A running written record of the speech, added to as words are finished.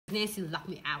Nancy locked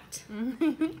me out.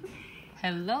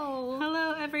 Hello.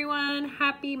 Hello, everyone.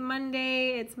 Happy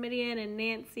Monday. It's Midian and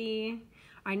Nancy.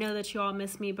 I know that you all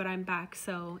miss me, but I'm back,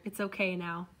 so it's okay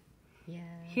now. Yeah.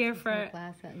 Here for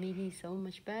class at Midi so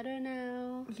much better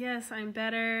now. Yes, I'm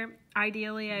better.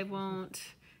 Ideally, I won't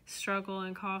struggle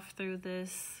and cough through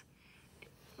this,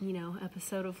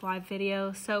 episode of live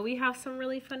video. So we have some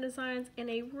really fun designs and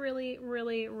a really,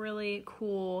 really, really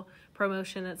cool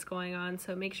promotion that's going on.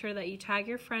 So make sure that you tag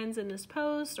your friends in this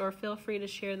post or feel free to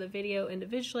share the video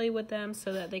individually with them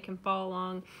so that they can follow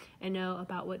along and know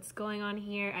about what's going on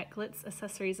here at Glitz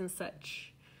Accessories and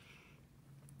such.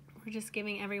 We're just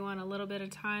giving everyone a little bit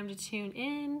of time to tune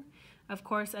in. Of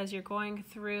course, as you're going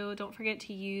through, don't forget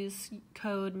to use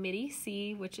code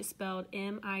MIDIC, which is spelled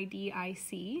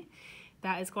MIDIC.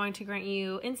 That is going to grant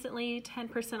you instantly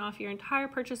 10% off your entire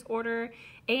purchase order.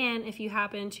 And if you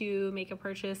happen to make a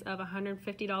purchase of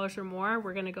 $150 or more,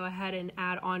 we're going to go ahead and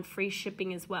add on free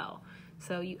shipping as well.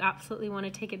 So you absolutely want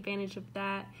to take advantage of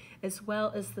that, as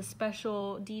well as the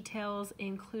special details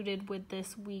included with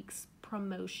this week's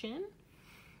promotion.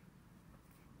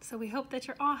 So we hope that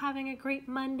you're all having a great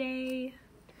Monday.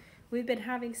 We've been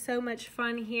having so much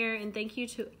fun here, and thank you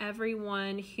to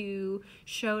everyone who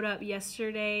showed up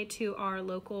yesterday to our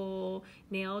local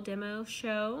nail demo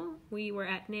show. We were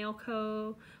at Nail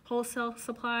Co. Wholesale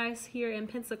Supplies here in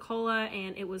Pensacola,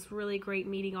 and it was really great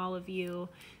meeting all of you.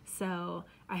 So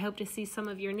I hope to see some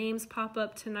of your names pop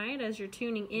up tonight as you're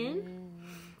tuning in.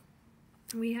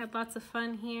 We had lots of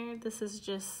fun here. This is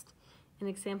just an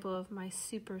example of my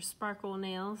super sparkle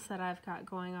nails that I've got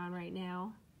going on right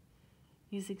now,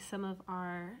 using some of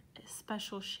our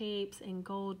special shapes and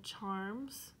gold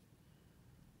charms.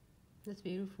 That's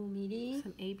beautiful, Midi.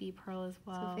 Some AB pearl as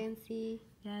well. So fancy.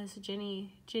 Yes,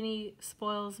 Jenny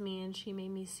spoils me, and she made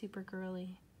me super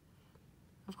girly.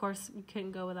 Of course, we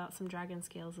couldn't go without some dragon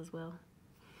scales as well.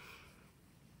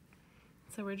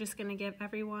 So we're just gonna give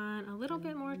everyone a little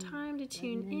bit more time to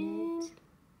tune in.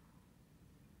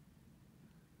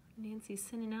 Nancy's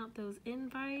sending out those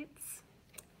invites.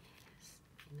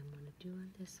 And I'm gonna do on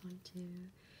this one too.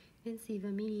 Nancy và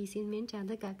Midi xin mến chào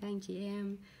tất cả các anh chị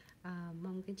em.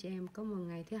 Mong các chị em có một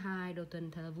ngày thứ hai đầu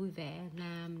tuần thật là vui vẻ,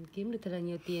 làm kiếm được thật là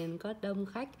nhiều tiền, có đông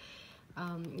khách.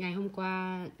 Ngày hôm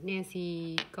qua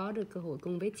Nancy có được cơ hội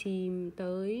cùng với team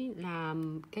tới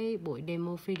làm cái buổi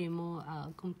free demo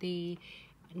ở công ty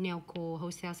Nail Co.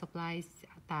 Wholesale Supplies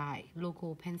tại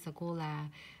local Pensacola.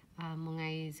 Một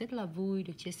ngày rất là vui,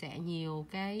 được chia sẻ nhiều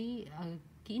cái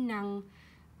kỹ năng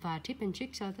và tip and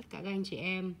trick cho tất cả các anh chị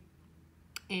em.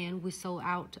 And we sold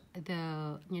out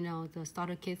the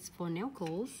starter kits for nail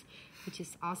coals, which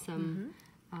is awesome.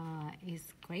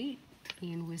 It's great,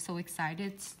 and we're so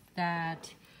excited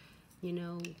that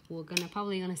we're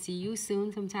probably gonna see you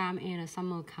soon sometime in the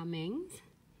summer coming.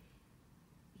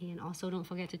 And also don't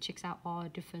forget to check out all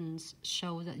different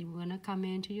shows that you're gonna come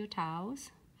into your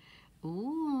towels.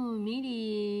 Ooh,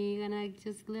 Midi, gonna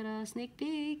just little sneak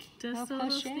peek. Just a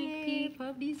little sneak peek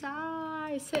of these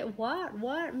eyes. I said,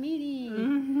 what, Midi?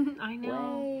 I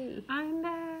know. Wait. I'm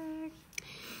back.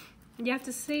 You have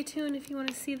to stay tuned if you want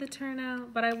to see the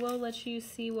turnout, but I will let you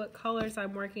see what colors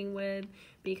I'm working with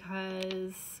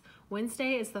because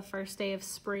Wednesday is the first day of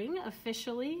spring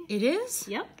officially. It is?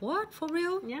 Yep. What? For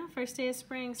real? Yeah, first day of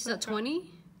spring. Is that 20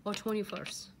 or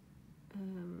 21st?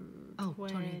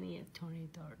 20th.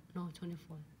 23rd. No,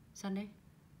 24th. Sunday?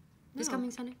 This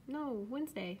coming Sunday? No,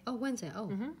 Wednesday. Oh, Wednesday.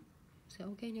 Oh. So,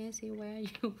 okay, Nancy, where are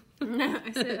you?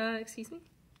 I said, excuse me?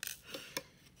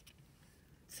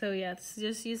 So, yeah, it's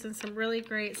just using some really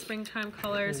great springtime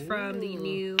colors from the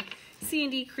new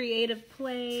C&D Creative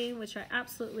Play, which I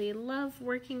absolutely love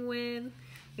working with.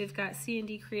 We've got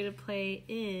C&D Creative Play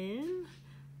in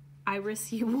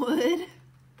Iris You Wood.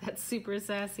 That's super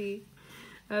sassy.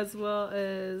 As well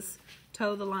as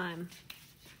Toe the Lime.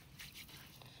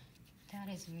 That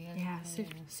is really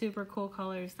super cool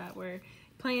colors that we're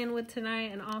playing with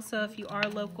tonight. And also, if you are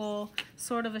local,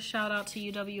 sort of a shout out to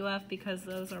UWF because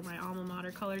those are my alma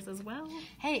mater colors as well.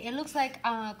 Hey, it looks like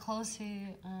close to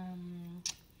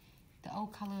the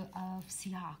old color of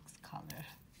Seahawks color.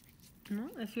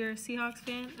 If you're a Seahawks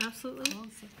fan, absolutely.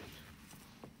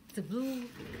 The blue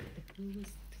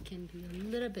can be a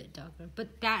little bit darker,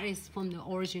 but that is from the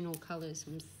original colors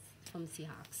from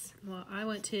Seahawks. Well, I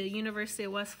went to University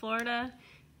of West Florida,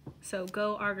 so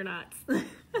go Argonauts. Let's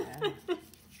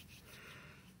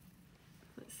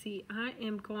see, I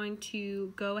am going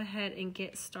to go ahead and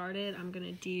get started. I'm going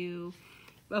to do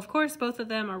Of course, both of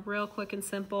them are real quick and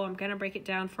simple. I'm going to break it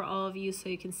down for all of you so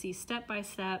you can see step by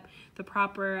step the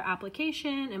proper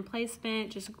application and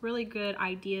placement, just really good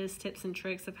ideas, tips, and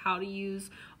tricks of how to use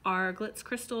our Glitz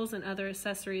crystals and other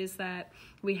accessories that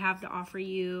we have to offer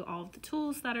you, all of the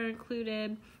tools that are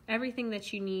included, everything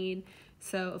that you need.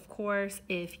 So, of course,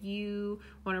 if you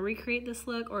want to recreate this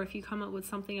look or if you come up with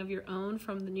something of your own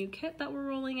from the new kit that we're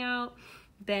rolling out,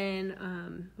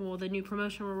 then, the new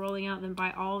promotion we're rolling out, then by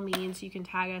all means, you can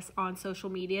tag us on social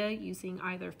media using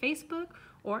either Facebook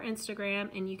or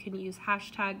Instagram, and you can use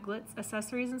hashtag Glitz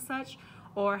accessories and such,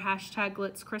 or hashtag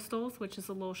Glitz crystals, which is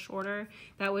a little shorter.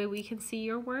 That way we can see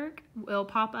your work. It'll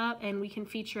pop up and we can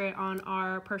feature it on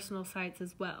our personal sites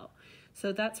as well.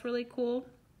 So that's really cool.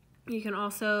 You can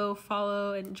also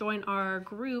follow and join our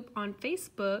group on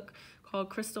Facebook called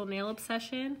Crystal Nail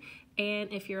Obsession.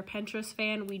 And if you're a Pinterest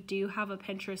fan, we do have a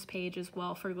Pinterest page as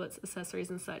well for Glitz accessories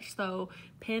and such. So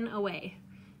pin away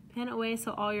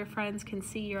so all your friends can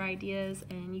see your ideas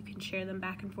and you can share them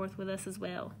back and forth with us as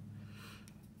well.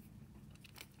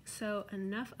 So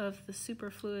enough of the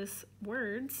superfluous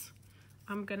words.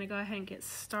 I'm gonna go ahead and get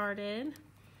started.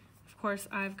 Of course,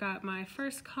 I've got my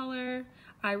first color,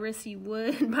 I Wish You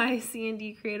Would by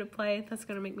C&D Creative Play. That's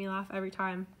gonna make me laugh every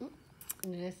time.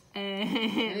 Yes. And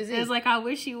it's like, I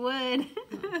wish you would.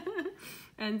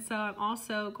 And so I'm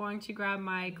also going to grab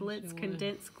my Glitz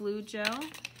condensed glue gel,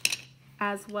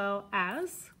 as well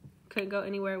as, couldn't go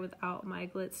anywhere without my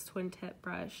Glitz twin tip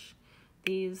brush.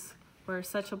 These were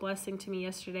such a blessing to me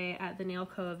yesterday at the Nail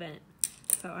Co event.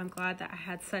 So I'm glad that I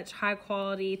had such high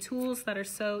quality tools that are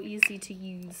so easy to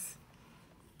use.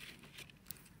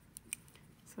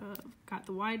 So I've got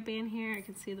the wide band here. I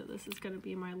can see that this is going to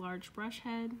be my large brush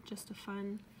head. Just a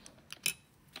fun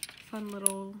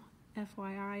little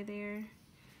FYI there.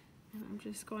 And I'm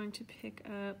just going to pick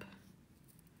up a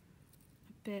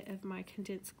bit of my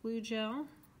condensed glue gel.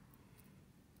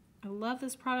 I love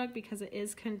this product because it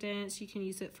is condensed. You can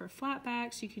use it for flat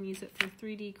backs, you can use it for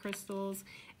 3D crystals,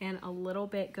 and a little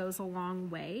bit goes a long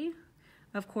way.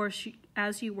 Of course,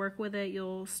 as you work with it,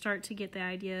 you'll start to get the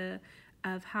idea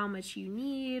of how much you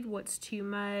need, what's too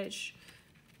much,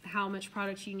 how much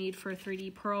product you need for a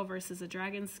 3D pearl versus a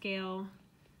dragon scale.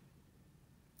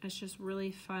 It's just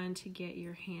really fun to get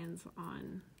your hands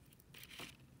on.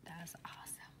 That's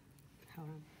awesome. How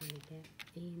I'm going to get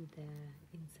in the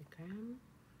Instagram.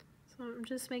 So I'm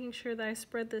just making sure that I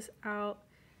spread this out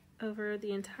over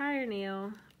the entire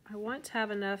nail. I want to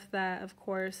have enough that, of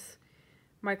course,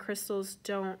 my crystals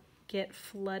don't get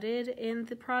flooded in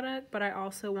the product, but I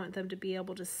also want them to be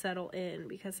able to settle in,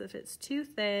 because if it's too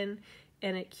thin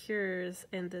and it cures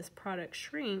and this product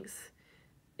shrinks,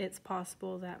 it's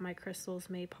possible that my crystals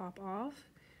may pop off.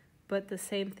 But the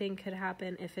same thing could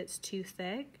happen if it's too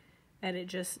thick and it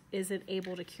just isn't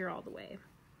able to cure all the way.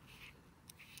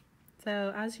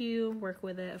 So as you work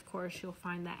with it, of course, you'll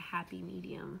find that happy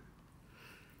medium.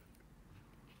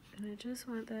 And I just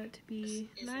want that to be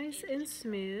nice and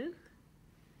smooth.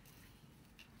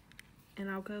 And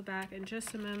I'll go back in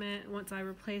just a moment. Once I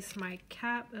replace my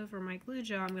cap over my glue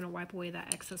gel, I'm going to wipe away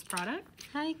that excess product.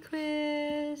 Hi,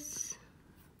 Chris.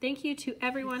 Thank you to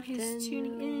everyone who's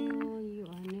tuning in.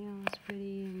 Your nails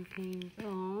pretty and pink.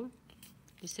 Oh,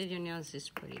 you said your nails is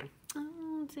pretty.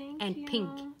 Oh, thank you. And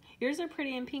pink. Yours are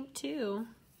pretty and pink too.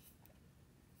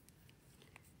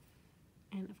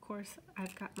 And of course,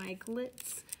 I've got my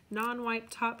Glitz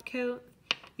non-wipe top coat.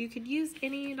 You could use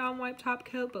any non-wipe top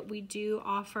coat, but we do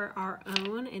offer our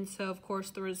own. And so, of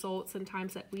course, the results and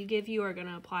times that we give you are going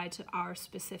to apply to our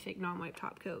specific non-wipe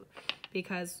top coat,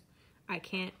 because I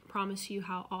can't promise you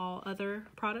how all other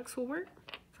products will work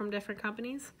from different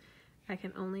companies. I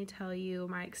can only tell you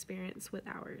my experience with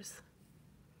ours.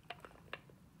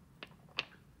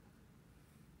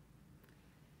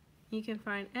 You can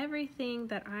find everything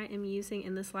that I am using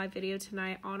in this live video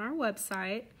tonight on our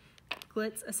website,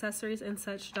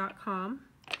 glitzaccessoriesandsuch.com.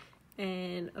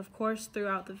 And of course,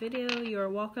 throughout the video, you are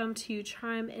welcome to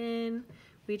chime in.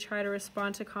 We try to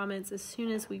respond to comments as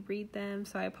soon as we read them.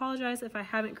 So I apologize if I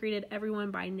haven't greeted everyone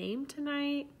by name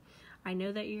tonight. I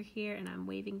know that you're here and I'm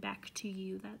waving back to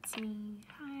you. That's me.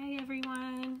 Hi,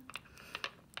 everyone.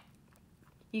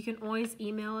 You can always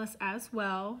email us as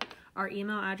well. Our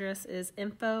email address is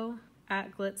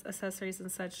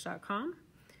info@glitzaccessoriesandsuch.com.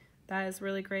 That is a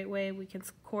really great way we can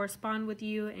correspond with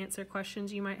you, answer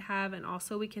questions you might have, and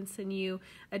also we can send you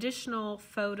additional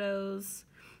photos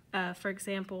for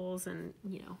examples and,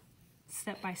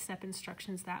 step-by-step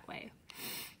instructions that way.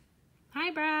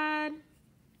 Hi, Brad.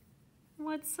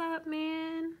 What's up,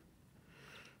 man?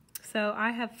 So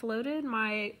I have floated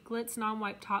my Glitz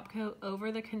non-wipe top coat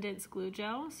over the condensed glue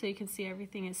gel so you can see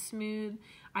everything is smooth.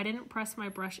 I didn't press my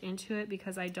brush into it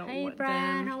because I don't want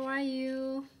Brad, them. how are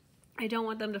you? I don't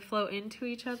want them to flow into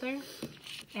each other.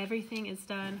 Everything is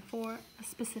done for a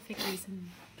specific reason.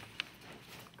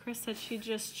 Chris said she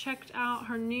just checked out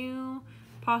her new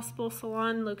possible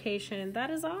salon location. That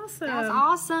is awesome. That's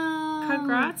awesome.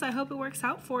 Congrats. I hope it works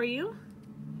out for you.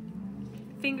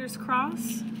 Fingers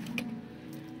crossed.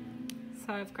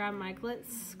 So I've grabbed my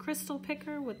Glitz crystal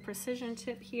picker with precision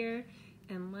tip here,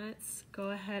 and let's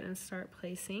go ahead and start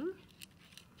placing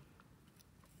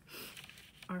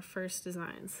our first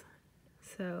designs.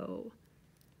 So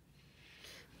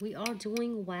we are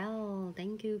doing well.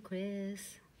 Thank you,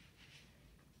 Chris.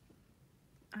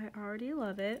 I already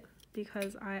love it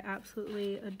because I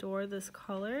absolutely adore this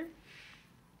color,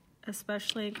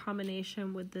 especially in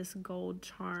combination with this gold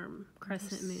charm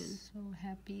crescent moon. So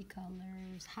happy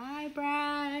colors. Hi,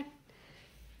 Brad.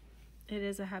 It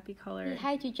is a happy color.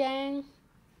 Hi, Jang.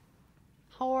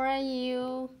 How are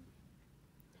you?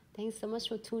 Thanks so much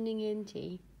for tuning in,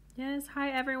 G. Yes, hi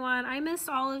everyone. I missed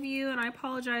all of you and I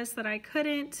apologize that I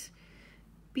couldn't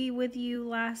be with you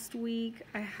last week.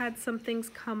 I had some things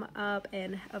come up,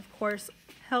 and of course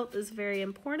health is very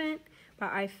important,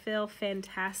 but I feel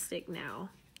fantastic now.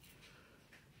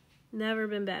 Never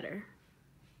been better.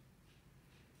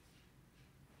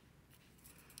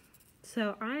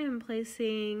 So I am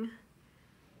placing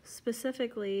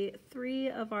specifically 3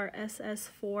 of our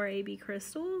SS4 AB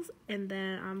crystals, and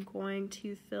then I'm going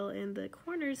to fill in the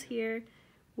corners here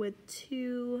with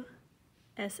 2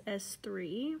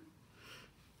 SS3.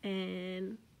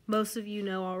 And most of you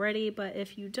know already, but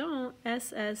if you don't,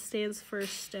 SS stands for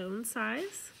stone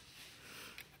size.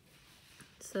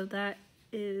 So that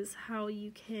is how you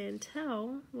can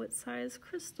tell what size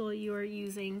crystal you are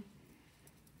using.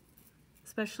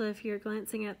 Especially if you're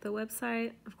glancing at the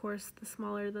website. Of course, the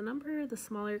smaller the number, the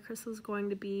smaller crystal is going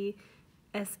to be.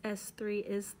 SS3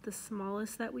 is the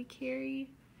smallest that we carry.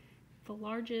 The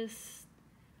largest,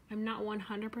 I'm not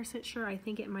 100% sure. I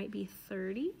think it might be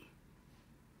 30.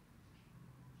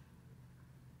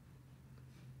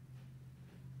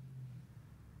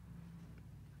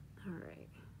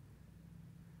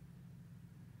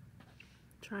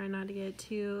 Try not to get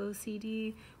too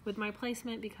OCD with my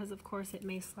placement because of course it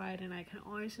may slide and I can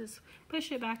always just push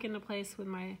it back into place with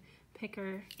my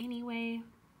picker anyway.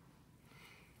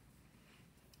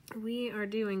 We are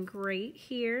doing great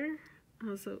here. It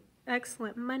was an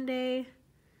excellent Monday.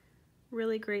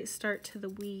 Really great start to the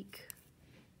week.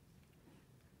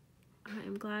 I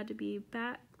am glad to be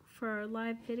back for our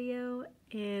live video,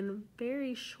 and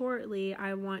very shortly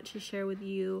I want to share with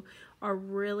you our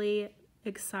really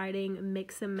exciting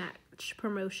mix and match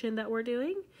promotion that we're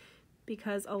doing,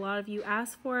 because a lot of you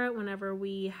ask for it whenever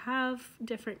we have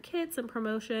different kits and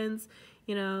promotions.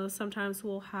 You know, sometimes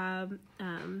we'll have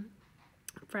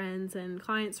friends and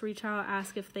clients reach out,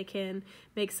 ask if they can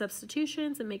make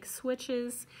substitutions and make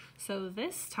switches. So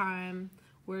this time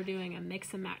we're doing a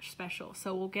mix and match special,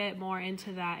 so we'll get more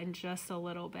into that in just a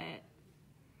little bit.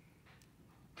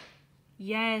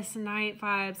 Yes, night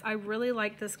vibes. I really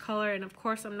like this color, and of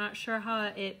course I'm not sure how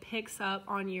it picks up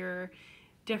on your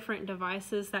different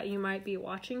devices that you might be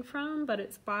watching from, but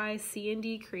it's by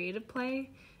C&D Creative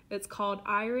Play. It's called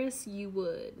Iris You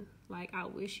Would. Like, I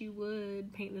wish you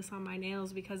would paint this on my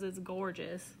nails because it's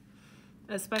gorgeous,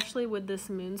 especially with this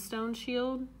moonstone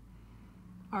shield,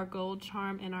 our gold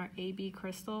charm, and our AB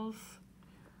crystals.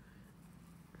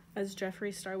 As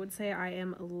Jeffree Star would say, I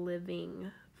am living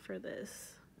for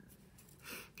this.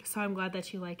 So I'm glad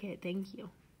that you like it. Thank you.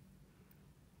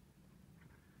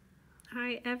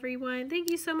 Hi, everyone. Thank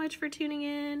you so much for tuning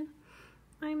in.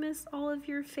 I missed all of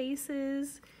your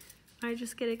faces. I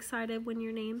just get excited when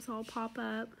your names all pop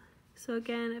up. So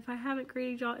again, if I haven't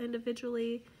greeted y'all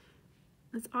individually,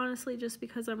 it's honestly just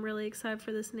because I'm really excited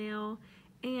for this nail,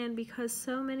 and because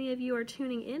so many of you are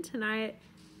tuning in tonight,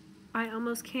 I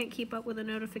almost can't keep up with the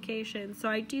notifications. So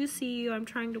I do see you. I'm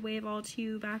trying to wave all to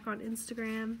you back on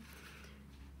Instagram.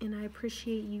 And I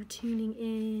appreciate you tuning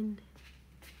in.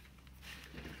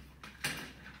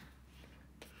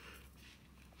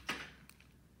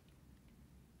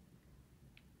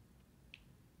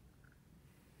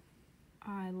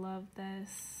 I love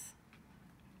this.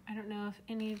 I don't know if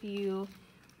any of you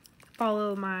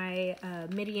follow my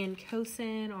Midian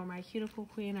Cosin or my Cuticle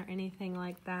Queen or anything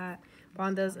like that. But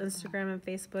on those Instagram and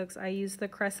Facebooks, I use the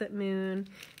crescent moon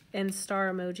and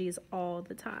star emojis all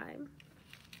the time.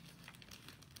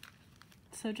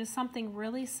 So just something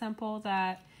really simple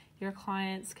that your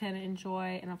clients can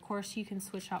enjoy. And of course, you can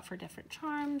switch out for different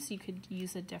charms. You could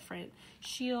use a different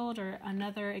shield or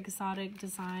another exotic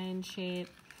design shape.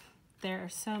 There are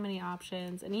so many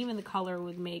options, and even the color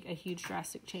would make a huge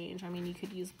drastic change. I mean, you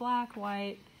could use black,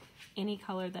 white, any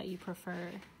color that you prefer.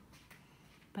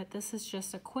 But this is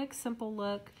just a quick, simple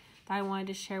look that I wanted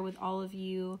to share with all of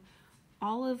you.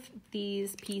 All of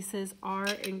these pieces are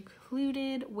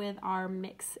included with our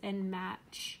mix and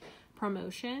match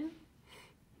promotion.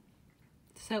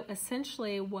 So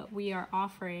essentially what we are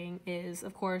offering is,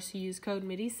 of course, you use code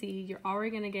MIDIC, you're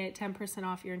already going to get 10%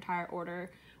 off your entire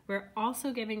order. We're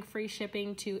also giving free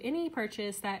shipping to any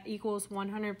purchase that equals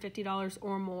 $150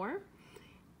 or more.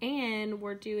 And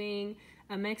we're doing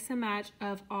a mix and match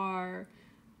of all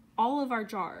of our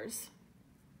jars.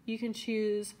 You can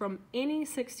choose from any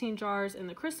 16 jars in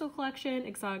the crystal collection,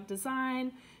 exotic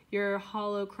design, your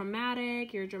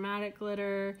holochromatic, your dramatic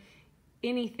glitter,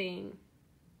 anything.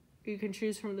 You can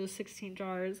choose from those 16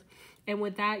 jars. And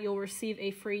with that, you'll receive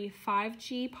a free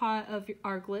 5G pot of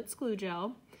our Glitz glue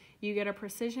gel. You get a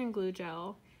precision glue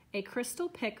gel, a crystal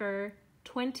picker,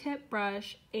 twin tip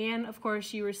brush, and of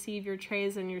course you receive your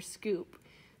trays and your scoop.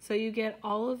 So you get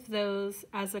all of those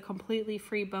as a completely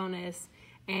free bonus.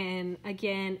 And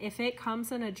again, if it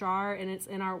comes in a jar and it's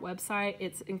in our website,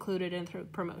 it's included in the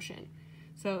promotion.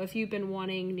 So if you've been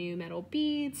wanting new metal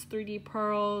beads, 3D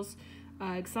pearls,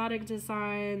 exotic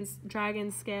designs,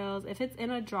 dragon scales, if it's in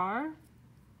a jar,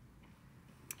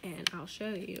 and I'll show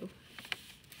you.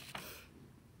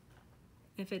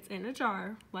 If it's in a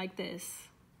jar like this,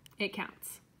 it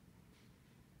counts.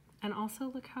 And also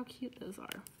look how cute those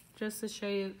are. Just to show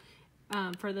you,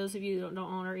 for those of you who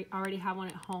don't already have one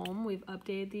at home, we've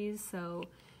updated these so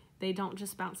they don't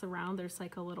just bounce around. There's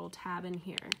like a little tab in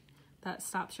here that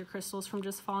stops your crystals from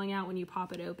just falling out when you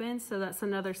pop it open. So that's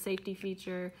another safety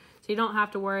feature. So you don't have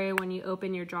to worry when you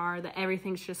open your jar that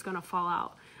everything's just gonna fall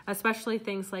out. Especially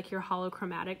things like your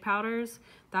holochromatic powders,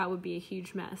 that would be a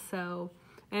huge mess. So,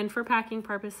 and for packing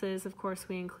purposes, of course,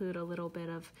 we include a little bit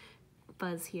of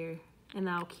fuzz here, and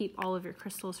that'll keep all of your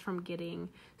crystals from getting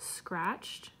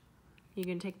scratched. You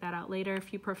can take that out later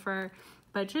if you prefer,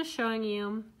 but just showing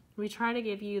you, we try to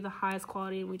give you the highest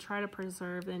quality, and we try to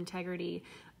preserve the integrity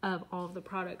of all of the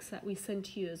products that we send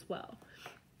to you as well,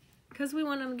 because we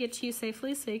want them to get to you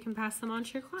safely so you can pass them on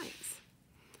to your clients.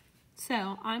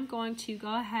 So I'm going to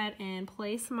go ahead and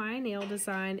place my nail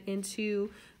design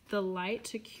into the light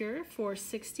to cure for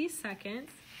 60 seconds.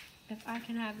 If I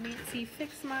can have Nancy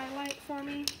fix my light for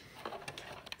me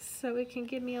so it can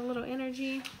give me a little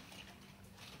energy.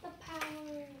 The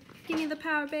power. Give me the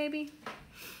power, baby.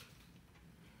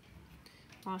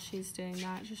 While she's doing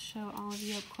that, just show all of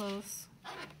you up close.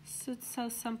 So it's so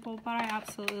simple, but I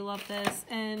absolutely love this.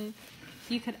 And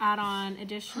you could add on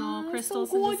additional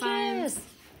crystals so and designs.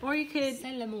 Or you could...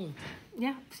 Cinnamon.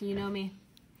 Yeah, you know me.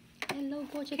 Hello,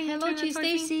 gorgeous. Can you Hello, turn that G towards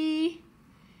me? Stacy.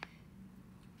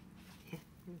 Yeah,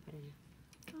 let me put it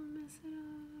in. Don't mess it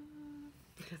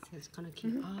up. Because it's gonna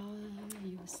keep all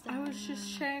your stuff. I was just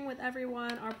sharing with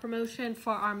everyone our promotion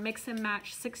for our mix and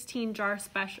match 16 jar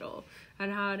special,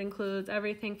 and how it includes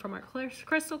everything from our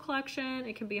crystal collection.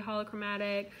 It can be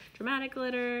holochromatic, dramatic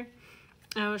glitter.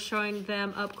 I was showing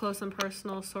them up close and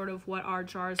personal sort of what our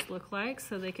jars look like,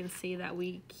 so they can see that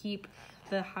we keep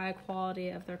the high quality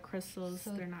of their crystals.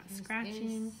 So they're not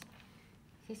scratching.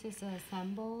 This is a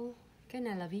sample. Cái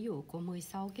này là ví dụ của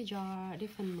 16 cái jar,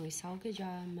 different 16 cái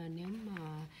jar mà nếu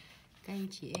mà các anh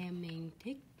chị em mình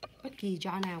thích bất kỳ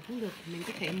jar nào cũng được, mình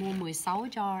có thể mua 16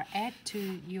 jar add to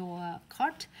your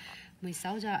cart.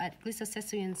 16 jar at Glitz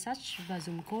Accessory and Such và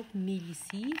dùng code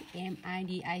MIDIC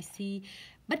MIDIC.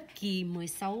 Bất kỳ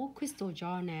 16 crystal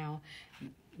jar nào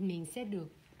mình sẽ được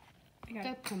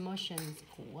các promotions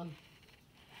của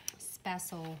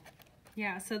special.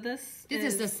 Yeah, so this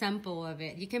is the sample of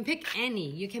it. You can pick any.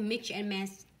 You can mix and match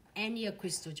any of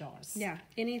crystal jars. Yeah,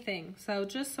 anything. So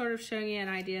just sort of showing you an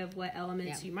idea of what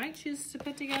elements you might choose to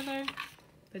put together.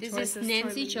 This is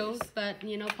Nancy chose, but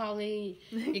you know, probably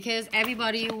because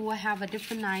everybody will have a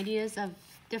different ideas of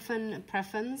different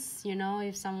preference. You know,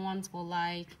 if someone will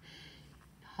like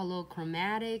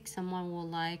holochromatic, someone will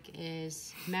like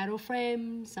is metal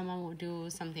frame, someone will do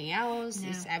something else.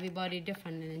 It's everybody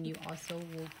different, and you also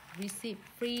will receive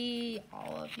free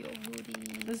all of your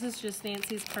goodies. This is just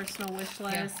Nancy's personal wish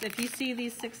list. If you see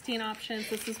these 16 options,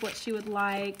 this is what she would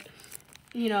like.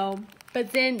 You know,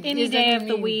 but then any day of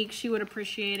the week, she would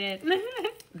appreciate it.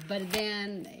 But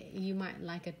then you might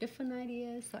like a different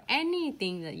idea. So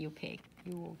anything that you pick,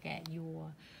 you will get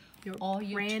your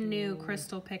brand new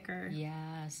crystal picker.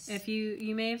 Yes. If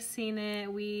you may have seen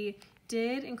it, we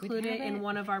did include it in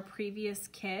one of our previous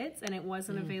kits, and it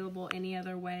wasn't available any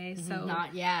other way. So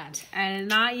not yet. And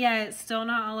not yet. Still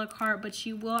not a la carte, but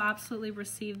you will absolutely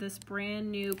receive this brand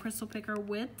new crystal picker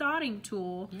with dotting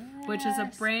tool, which is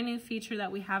a brand new feature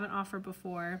that we haven't offered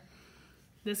before.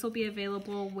 This will be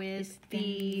available with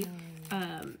the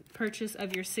purchase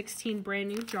of your 16 brand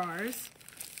new jars.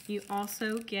 You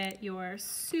also get your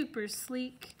super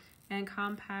sleek and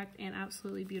compact and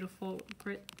absolutely beautiful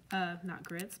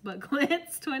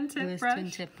Glitz twin tip brush. Twin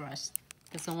tip brush.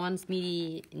 That's the ones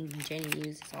me and Jenny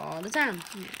uses all the time.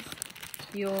 Yes.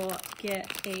 You'll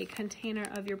get a container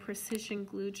of your precision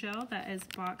glue gel that is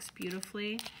boxed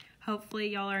beautifully. Hopefully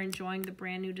y'all are enjoying the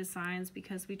brand new designs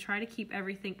because we try to keep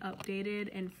everything updated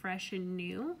and fresh and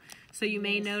new. So you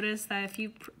may notice that if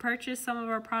you purchase some of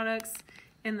our products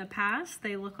in the past,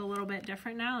 they look a little bit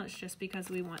different now. It's just because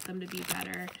we want them to be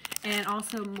better and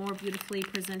also more beautifully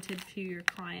presented to your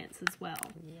clients as well.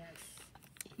 Yes.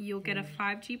 You'll get a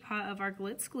 5G pot of our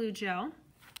Glitz glue gel.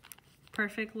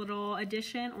 Perfect little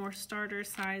addition or starter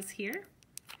size here.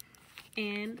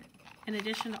 And in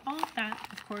addition to all of that,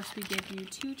 of course, we give you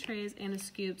 2 trays and a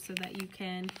scoop so that you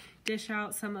can dish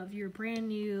out some of your brand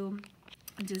new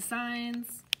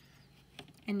designs.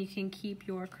 And you can keep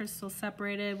your crystals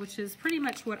separated, which is pretty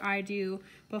much what I do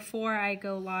before I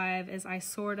go live, is I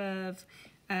sort of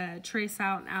trace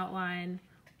out and outline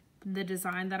the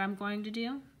design that I'm going to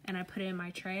do, and I put it in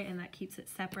my tray, and that keeps it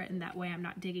separate, and that way I'm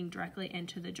not digging directly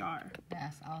into the jar.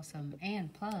 That's awesome.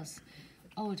 And plus,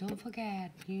 oh, don't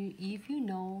forget, if you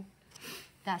know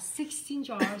that 16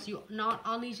 jars, you not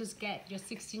only just get your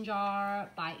 16 jar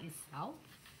by itself,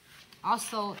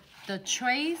 also the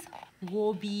trays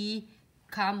will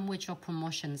come with your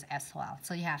promotions as well.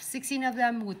 So you have 16 of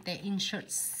them with the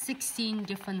insert 16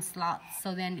 different slots.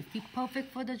 So then it be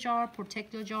perfect for the jar,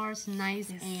 protect your jars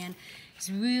nice, and it's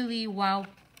really well,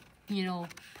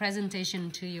 presentation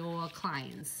to your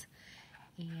clients.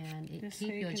 And it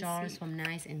keep your jars from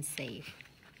nice and safe.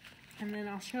 And then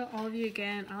I'll show all of you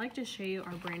again. I like to show you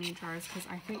our brand new jars because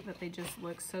I think that they just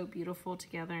look so beautiful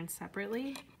together and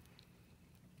separately.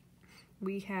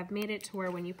 We have made it to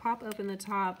where when you pop open the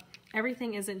top,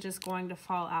 everything isn't just going to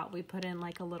fall out. We put in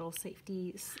like a little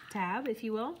safety tab, if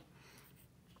you will.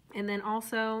 And then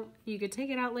also, you could take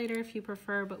it out later if you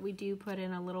prefer, but we do put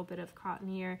in a little bit of cotton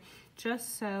here,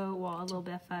 just so, well, a little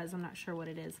bit of fuzz, I'm not sure what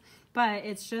it is. But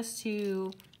it's just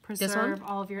to preserve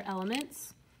all of your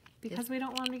elements, because we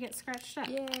don't want them to get scratched up.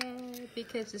 Yeah,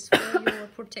 because it's for your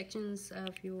protections of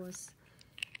yours.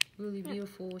 Really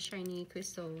beautiful, shiny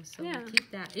crystal. So we keep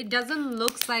that. It doesn't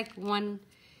look like one.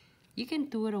 You can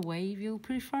do it away if you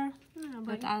prefer. No,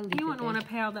 but you wouldn't want to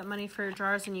pay all that money for your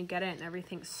jars and you get it and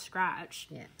everything's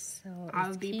scratched. Yeah, so I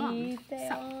would be bummed.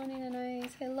 On in a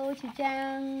nice. Hello,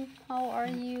 Chijang. How are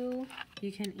you?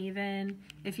 You can even,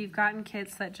 if you've gotten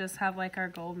kits that just have like our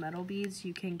gold metal beads,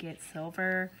 you can get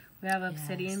silver. We have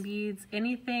obsidian beads.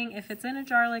 Anything, if it's in a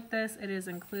jar like this, it is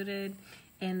included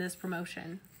in this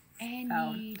promotion.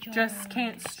 Just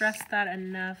can't stress that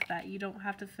enough, that you don't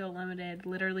have to feel limited.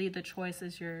 Literally, the choice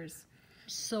is yours.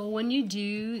 So when you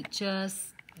do,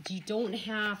 you don't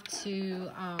have to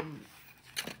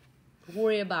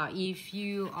worry about if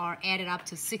you are added up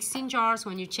to 16 jars.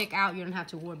 When you check out, you don't have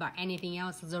to worry about anything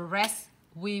else. The rest,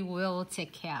 we will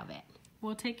take care of it.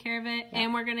 We'll take care of it,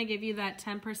 and we're going to give you that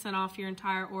 10% off your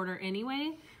entire order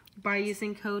anyway by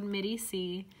using code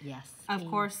MIDIC. Yes. Of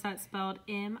course, that's spelled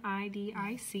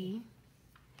MIDIC.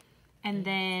 And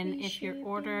then if your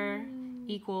order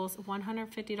equals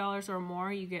 $150 or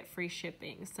more, you get free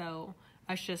shipping. So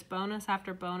that's just bonus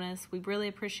after bonus. We really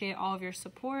appreciate all of your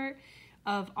support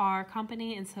of our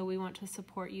company, and so we want to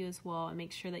support you as well and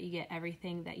make sure that you get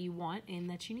everything that you want and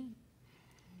that you need.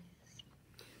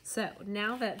 So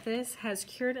now that this has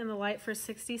cured in the light for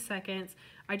 60 seconds,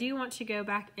 I do want to go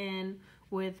back in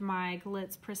with my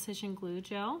Glitz Precision Glue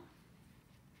Gel.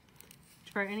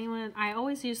 For anyone, I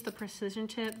always use the precision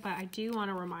tip, but I do want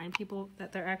to remind people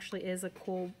that there actually is a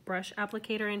cool brush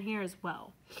applicator in here as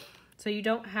well. So you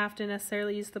don't have to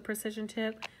necessarily use the precision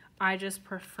tip. I just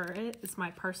prefer it. It's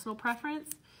my personal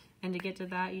preference. And to get to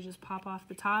that, you just pop off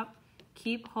the top.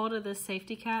 Keep hold of this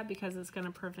safety cap because it's going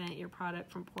to prevent your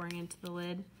product from pouring into the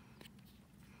lid.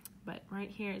 But right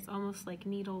here, it's almost like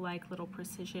needle-like little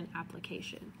precision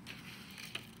application.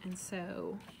 And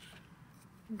so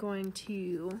I'm going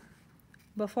to,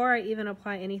 before I even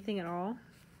apply anything at all,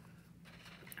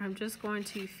 I'm just going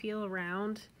to feel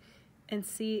around and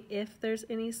see if there's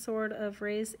any sort of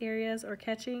raised areas or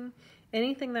catching.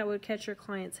 Anything that would catch your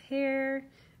client's hair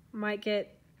might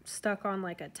get stuck on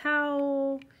like a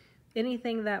towel,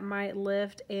 anything that might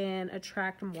lift and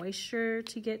attract moisture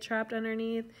to get trapped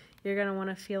underneath, you're going to want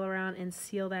to feel around and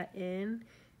seal that in.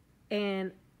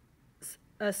 And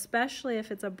especially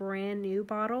if it's a brand new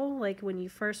bottle, like when you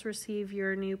first receive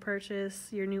your new purchase,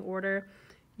 your new order,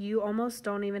 you almost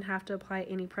don't even have to apply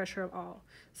any pressure at all.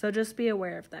 So just be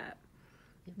aware of that.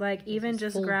 Like even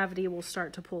just gravity will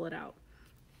start to pull it out.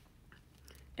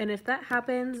 And if that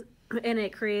happens and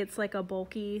it creates like a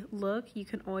bulky look, you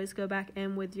can always go back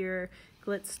in with your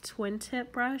Glitz twin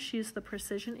tip brush, use the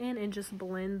precision in, and just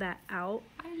blend that out.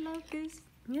 I love this.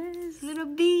 Yes. Little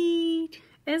bead.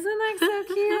 Isn't that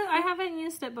so cute? I haven't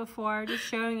used it before, just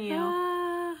showing you.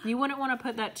 You wouldn't want to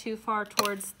put that too far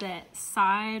towards the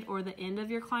side or the end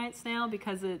of your client's nail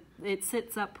because it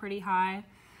sits up pretty high.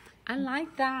 I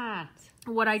like that.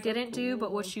 What I didn't do,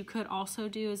 but what you could also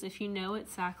do is if you know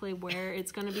exactly where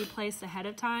it's going to be placed ahead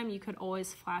of time, you could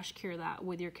always flash cure that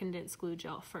with your condensed glue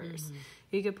gel first.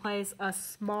 You could place a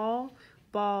small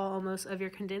ball almost of your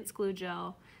condensed glue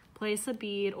gel, place a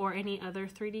bead or any other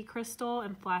 3D crystal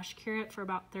and flash cure it for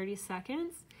about 30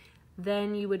 seconds.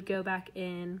 Then you would go back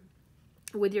in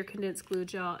with your condensed glue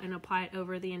gel and apply it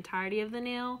over the entirety of the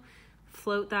nail,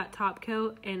 float that top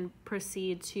coat, and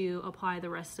proceed to apply the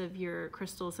rest of your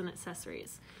crystals and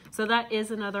accessories. So that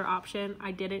is another option.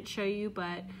 I didn't show you,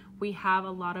 but we have a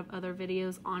lot of other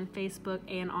videos on Facebook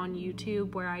and on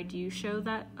YouTube where I do show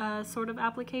that sort of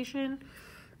application.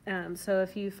 So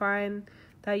if you find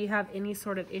that you have any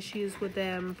sort of issues with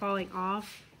them falling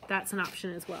off, that's an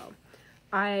option as well.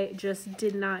 I just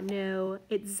did not know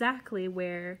exactly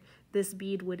where this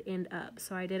bead would end up,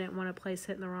 so I didn't want to place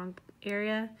it in the wrong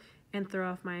area and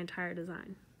throw off my entire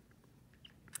design.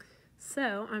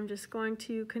 So I'm just going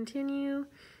to continue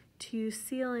to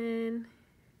seal in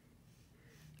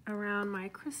around my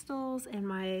crystals and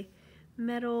my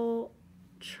metal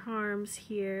charms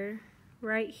here,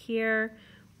 right here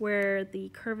where the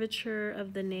curvature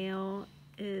of the nail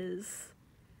is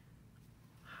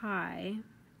high.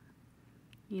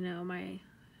 You know, my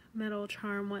metal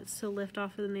charm wants to lift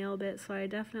off of the nail a bit, so I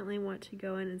definitely want to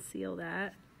go in and seal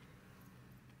that.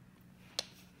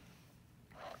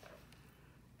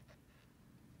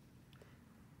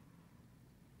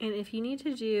 And if you need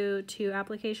to do 2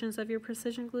 applications of your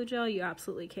precision glue gel, you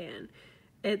absolutely can.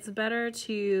 It's better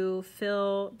to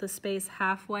fill the space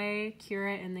halfway, cure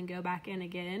it, and then go back in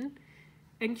again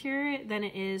and cure it than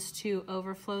it is to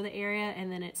overflow the area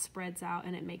and then it spreads out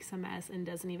and it makes a mess and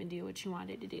doesn't even do what you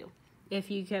want it to do, if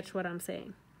you catch what I'm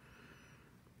saying.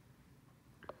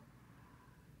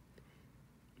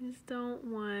 You just don't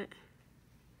want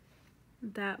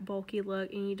that bulky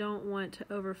look, and you don't want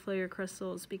to overflow your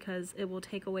crystals because it will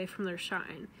take away from their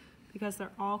shine, because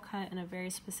they're all cut in a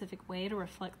very specific way to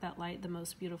reflect that light the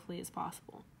most beautifully as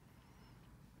possible.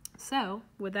 So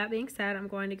with that being said, I'm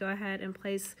going to go ahead and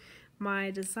place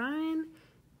my design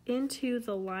into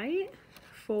the light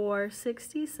for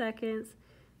 60 seconds,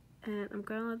 and I'm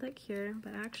going to let that cure.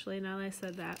 But actually, now that I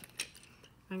said that,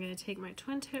 I'm going to take my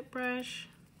twin tip brush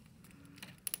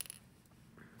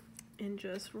and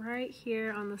just right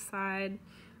here on the side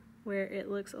where it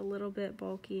looks a little bit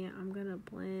bulky, I'm going to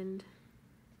blend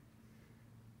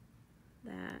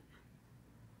that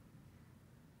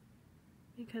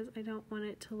because I don't want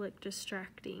it to look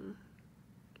distracting.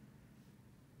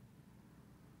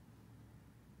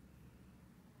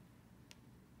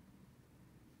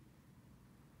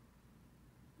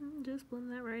 Just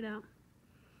blend that right out.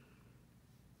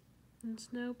 It's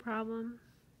no problem.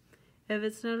 If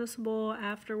it's noticeable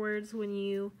afterwards when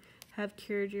you have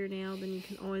cured your nail, then you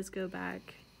can always go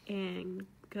back and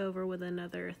go over with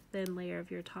another thin layer of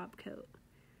your top coat,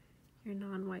 your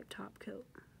non-wipe top coat.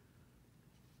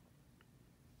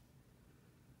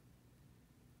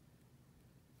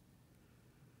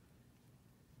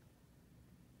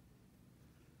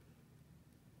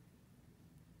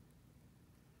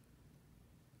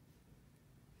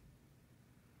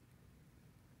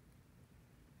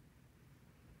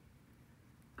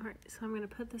 Alright, so I'm going to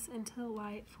put this into the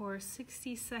light for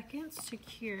 60 seconds to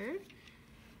cure.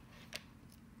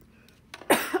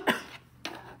 Of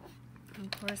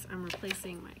course, I'm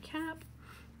replacing my cap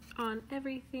on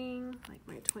everything, like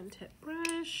my twin tip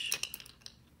brush.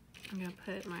 I'm going to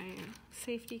put my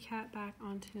safety cap back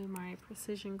onto my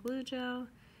precision glue gel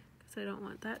because I don't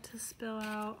want that to spill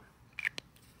out.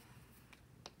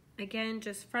 Again,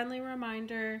 just friendly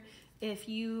reminder, if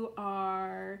you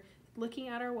are looking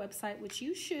at our website, which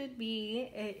you should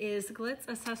be, it is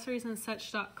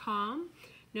glitzaccessoriesandsuch.com.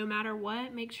 No matter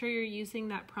what, make sure you're using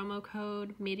that promo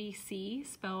code MIDIC,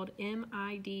 spelled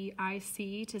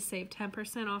MIDIC, to save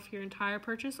 10% off your entire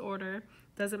purchase order.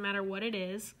 Doesn't matter what it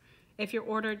is. If your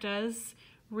order does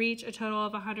reach a total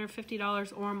of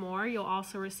 $150 or more, you'll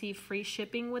also receive free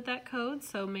shipping with that code.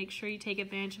 So make sure you take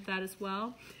advantage of that as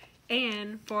well.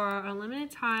 And for a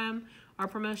limited time, our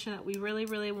promotion that we really,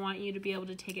 really want you to be able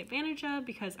to take advantage of,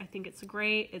 because I think it's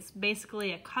great. It's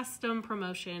basically a custom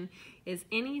promotion, is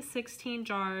any 16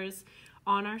 jars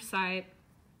on our site.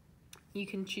 You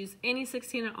can choose any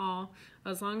 16 at all,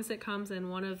 as long as it comes in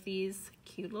one of these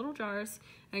cute little jars.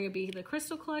 And it could be the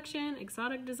crystal collection,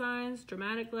 exotic designs,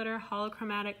 dramatic glitter,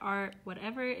 holochromatic art,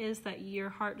 whatever it is that your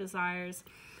heart desires.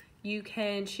 You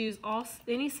can choose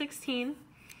any 16,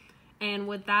 and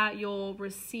with that, you'll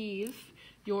receive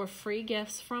your free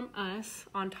gifts from us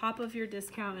on top of your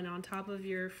discount and on top of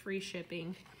your free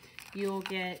shipping. You'll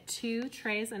get 2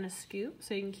 trays and a scoop,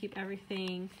 so you can keep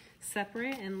everything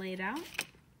separate and laid out.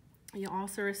 You'll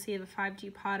also receive a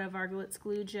 5G pot of our Glitz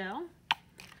glue gel,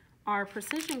 our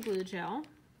precision glue gel.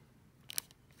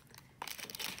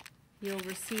 You'll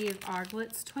receive our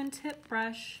Glitz twin tip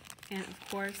brush, and of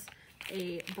course,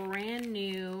 a brand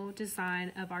new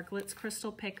design of our Glitz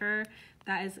crystal picker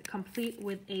that is complete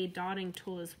with a dotting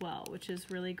tool as well, which is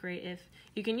really great. If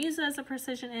you can use it as a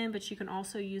precision end, but you can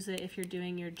also use it if you're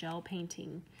doing your gel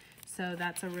painting. So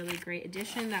that's a really great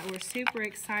addition that we're super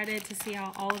excited to see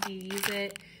how all of you use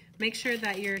it. Make sure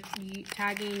that you're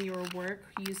tagging your work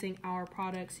using our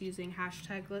products, using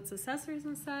hashtag Glitz accessories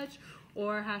and such,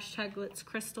 or hashtag Glitz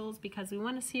crystals, because we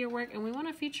want to see your work and we want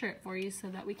to feature it for you so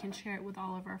that we can share it with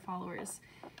all of our followers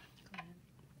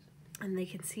and they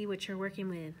can see what you're working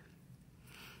with.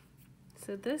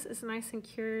 So this is nice and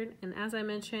cured, and as I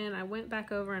mentioned, I went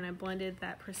back over and I blended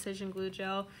that precision glue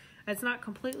gel. It's not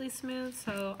completely smooth,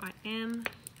 so I am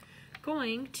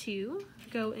going to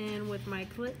go in with my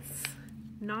Glitz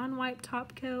non-wipe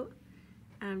top coat.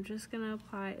 I'm just going to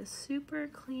apply a super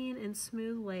clean and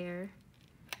smooth layer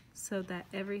so that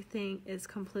everything is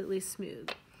completely smooth.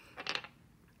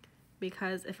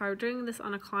 Because if I were doing this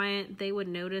on a client, they would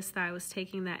notice that I was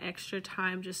taking that extra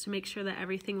time just to make sure that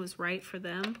everything was right for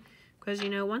them. Because, you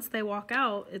know, once they walk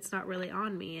out, it's not really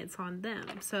on me, it's on them.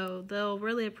 So they'll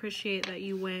really appreciate that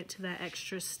you went to that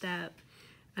extra step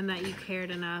and that you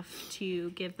cared enough to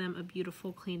give them a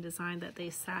beautiful, clean design that they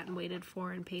sat and waited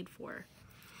for and paid for.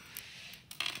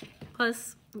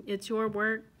 Plus, it's your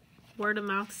work. Word of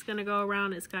mouth is going to go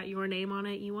around. It's got your name on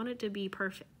it. You want it to be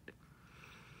perfect.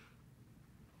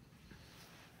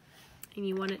 And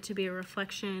you want it to be a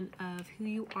reflection of who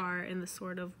you are and the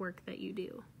sort of work that you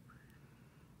do.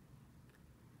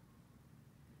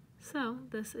 So,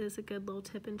 this is a good little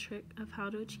tip and trick of how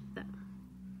to achieve that.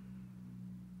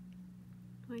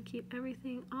 You want to keep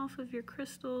everything off of your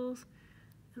crystals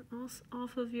and also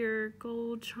off of your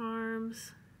gold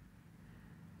charms.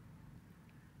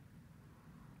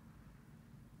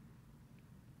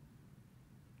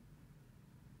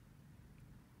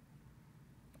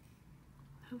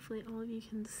 Hopefully all of you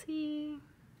can see.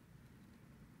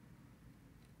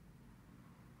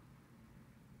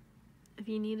 If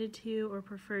you needed to or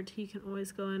preferred to, you can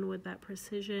always go in with that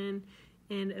precision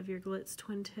end of your Glitz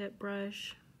twin tip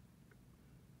brush.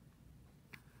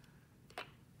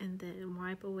 And then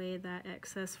wipe away that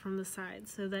excess from the side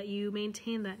so that you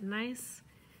maintain that nice,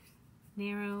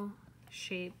 narrow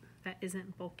shape that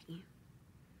isn't bulky.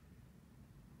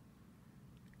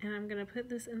 And I'm going to put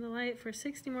this in the light for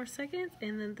 60 more seconds,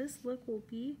 and then this look will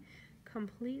be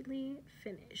completely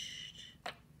finished.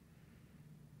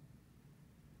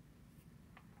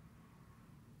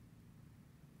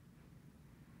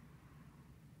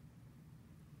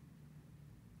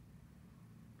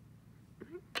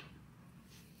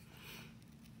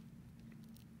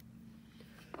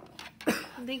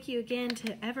 Thank you again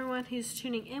to everyone who's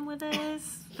tuning in with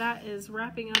us. That is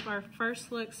wrapping up our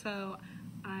first look, so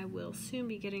I will soon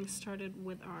be getting started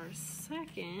with our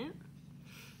second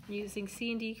using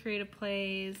C&D Creative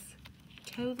Plays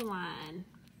Toe the Line.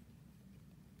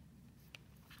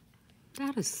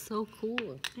 That is so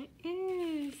cool. It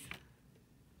is.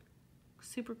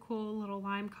 Super cool little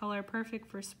lime color, perfect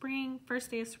for spring.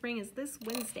 First day of spring is this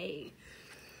Wednesday.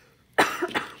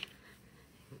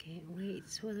 Can't wait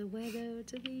for the weather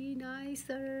to be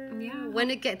nicer. Yeah. When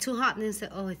it gets too hot, then say,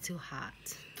 oh, it's too hot.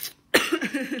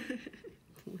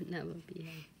 Would never be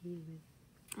happy with.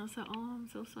 I said, oh, I'm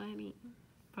so sweaty.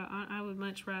 But I would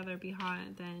much rather be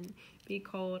hot than be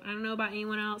cold. I don't know about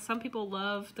anyone else. Some people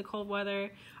love the cold weather.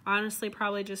 I honestly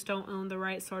probably just don't own the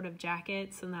right sort of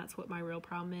jackets, and that's what my real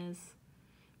problem is.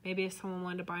 Maybe if someone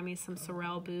wanted to buy me some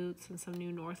Sorel boots and some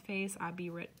new North Face, I'd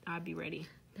be ready.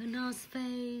 The North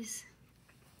Face.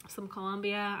 Some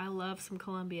Columbia. I love some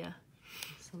Columbia.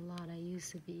 It's a lot. I used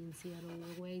to be in Seattle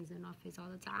wearing the North Face all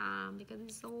the time because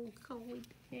it's so cold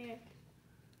there.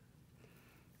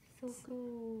 So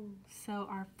cool. So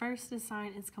our first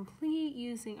design is complete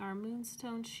using our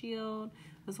moonstone shield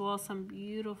as well as some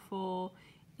beautiful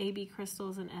AB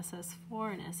crystals in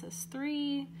SS4 and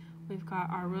SS3. We've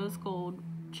got our rose gold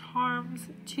charms,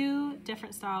 2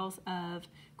 different styles of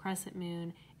crescent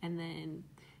moon, and then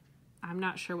I'm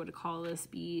not sure what to call this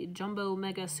bead, jumbo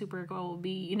mega super gold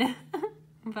bead.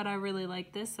 But I really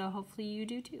like this, so hopefully you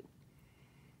do too.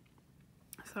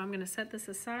 So I'm going to set this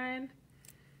aside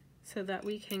so that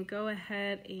we can go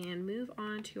ahead and move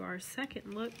on to our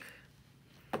second look.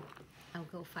 I'll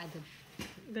go find the...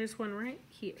 There's one right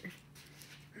here.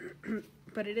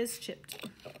 But it is chipped.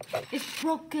 It's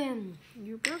broken.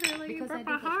 You broke it, like you Because broke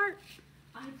I my did it. heart.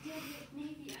 I did it.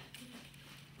 Maybe I did.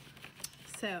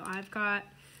 So I've got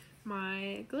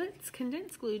my Glitz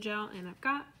condensed glue gel and I've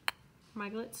got my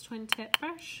Glitz twin tip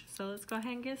brush. So let's go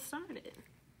ahead and get started.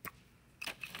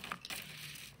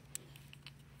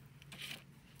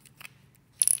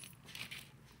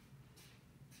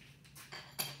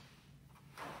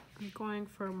 I'm going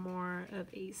for more of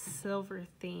a silver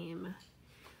theme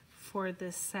for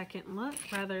this second look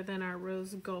rather than our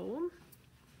rose gold.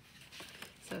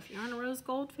 So if you're a rose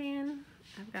gold fan,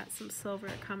 I've got some silver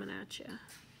coming at you.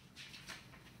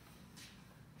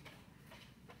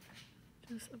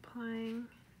 Just applying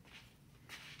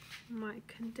my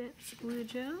condensed glue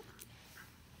gel.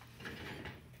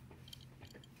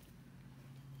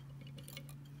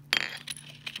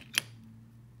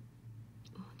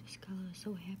 Oh, this color is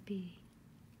so happy.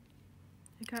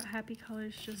 I got happy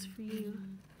colors just for you.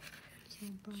 So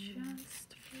bright.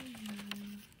 Just for you.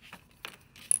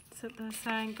 Set that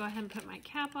aside and go ahead and put my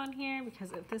cap on here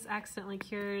because if this accidentally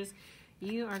cures,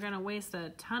 you are going to waste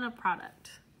a ton of product.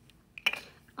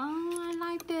 Oh, I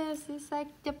like this. It's like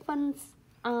different.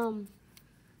 You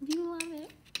love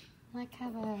it. Like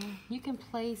have a. You can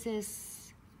place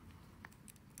this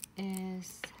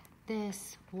as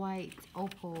this white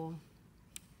opal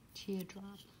teardrop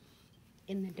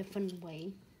in a different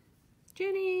way.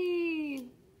 Jenny!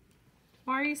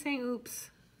 Why are you saying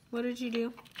oops? What did you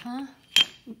do? Huh?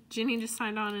 Jenny just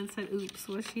signed on and said oops.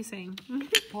 What's she saying?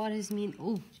 What does it mean?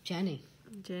 Oh, Jenny.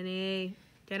 Jenny.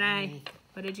 Jenny.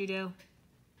 What did you do?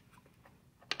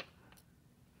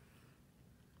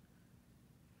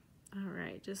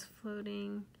 Alright, just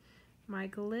floating my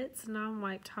Glitz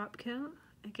non-wipe top coat.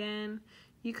 Again,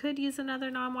 you could use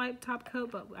another non-wipe top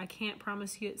coat, but I can't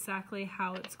promise you exactly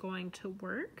how it's going to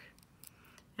work.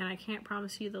 And I can't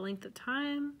promise you the length of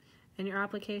time in your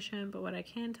application, but what I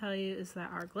can tell you is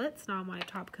that our Glitz non-wipe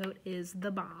top coat is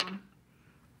the bomb.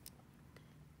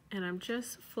 And I'm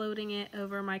just floating it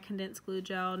over my condensed glue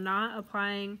gel, not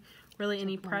applying really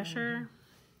any pressure.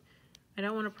 I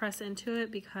don't want to press into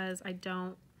it because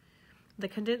the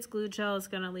condensed glue gel is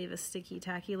going to leave a sticky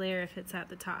tacky layer if it's at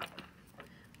the top.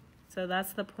 So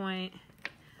that's the point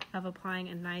of applying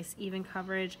a nice even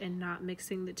coverage and not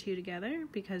mixing the two together,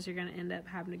 because you're going to end up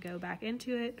having to go back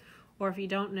into it, or if you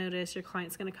don't notice, your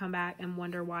client's going to come back and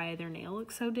wonder why their nail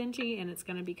looks so dingy, and it's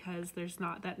going to be because there's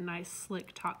not that nice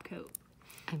slick top coat.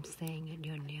 I'm staying at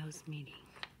your nails meeting.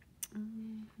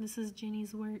 This is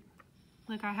Jenny's work.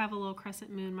 Look, I have a little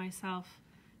crescent moon myself,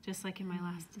 just like in my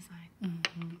last design.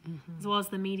 As well as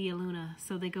the Media Luna,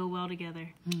 so they go well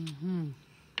together.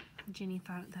 Jenny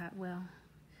thought that well.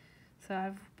 So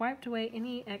I've wiped away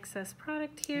any excess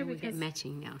product here We because get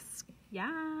matching nails.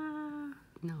 yeah.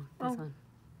 No, this one.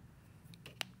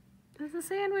 There's a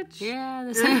sandwich. Yeah,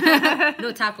 this one.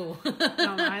 No taco. Oh,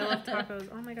 I love tacos.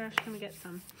 Oh my gosh, can we get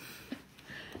some?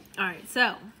 Alright,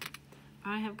 so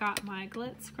I have got my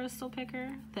Glitz crystal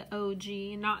picker, the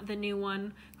OG, not the new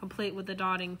one, complete with the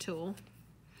dotting tool.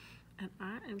 And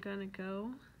I am going to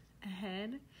go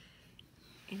ahead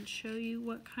and show you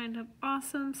what kind of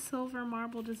awesome silver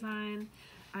marble design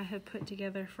I have put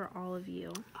together for all of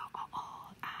you.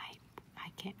 I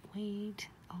can't wait.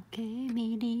 Okay,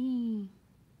 Meaty.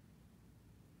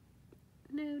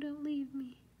 No, don't leave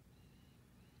me.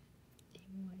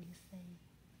 What do you say?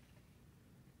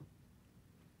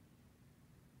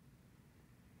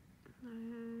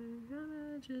 I'm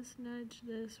gonna just nudge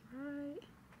this right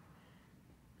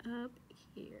up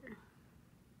here.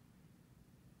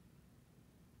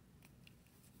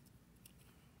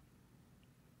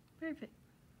 Perfect.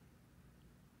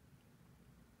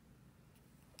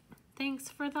 Thanks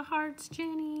for the hearts,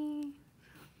 Jenny.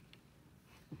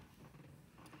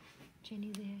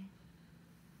 Jenny there.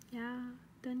 Yeah,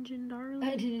 Dungeon Darling.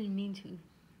 I didn't mean to.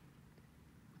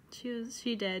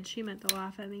 She did. She meant to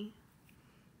laugh at me.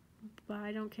 But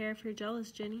I don't care if you're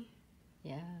jealous, Jenny.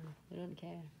 Yeah, I don't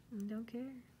care. I don't care.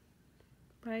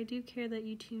 But I do care that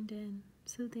you tuned in.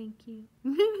 So thank you.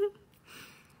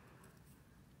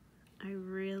 I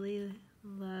really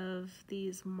love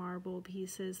these marble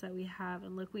pieces that we have.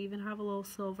 And look, we even have a little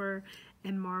silver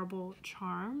and marble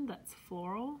charm that's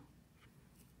floral.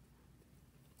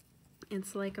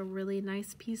 It's like a really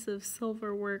nice piece of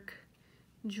silver work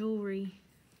jewelry.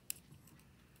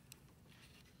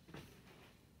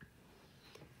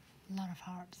 A lot of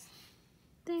hearts.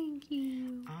 Thank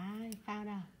you. I found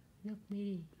out. Look,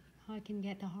 lady, how I can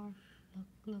get the heart.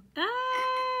 Look. Ah!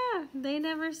 They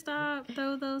never stop.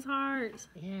 Throw those hearts.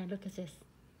 Yeah, look at this.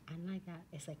 I like that.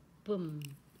 It's like boom,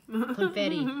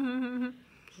 confetti.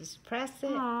 Just press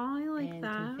it. Aw, I like and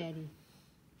that. Confetti.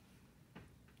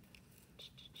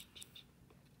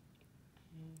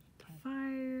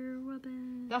 Fire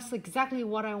weapon. That's exactly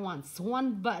what I want. It's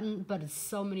one button, but it's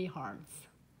so many hearts.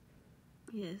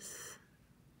 Yes.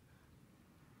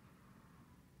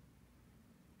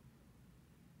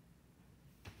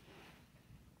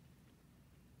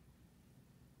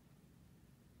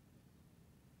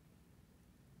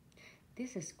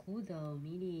 This is cool though,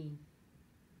 Mini.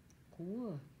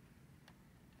 Cool.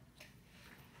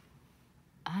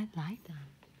 I like that.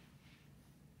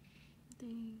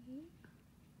 Thank you.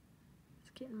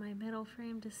 Just getting my metal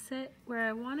frame to sit where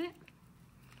I want it.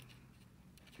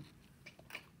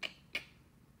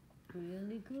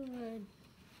 Really good.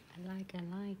 I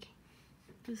like.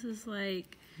 This is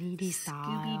like Needy style.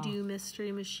 Scooby-Doo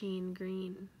Mystery Machine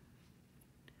green.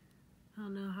 I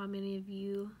don't know how many of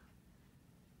you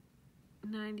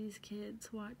 90s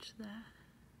kids watch that.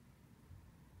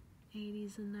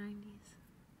 80s and 90s.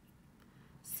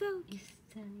 So cute.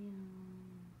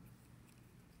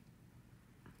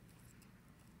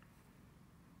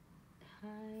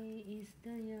 Hi,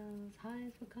 Easterians.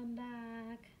 Hi, welcome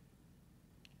back.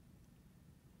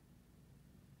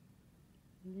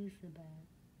 Elizabeth.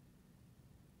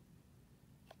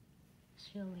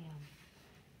 Shilliam.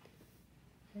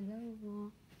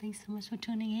 Hello. Thanks so much for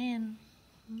tuning in.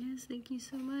 Yes, thank you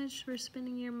so much for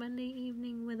spending your Monday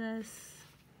evening with us.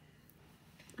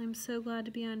 I'm so glad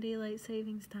to be on daylight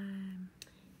savings time.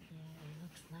 Yeah, it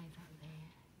looks nice out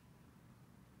there.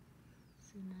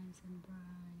 So nice and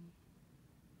bright.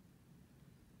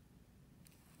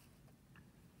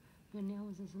 Your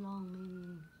nails is long,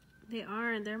 maybe. They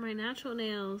are, they're my natural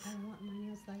nails. I want my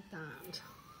nails like that.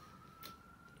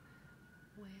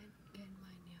 When can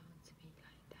my nails be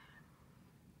like that?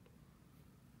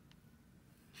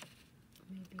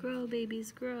 Maybe. Grow,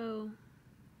 babies, grow.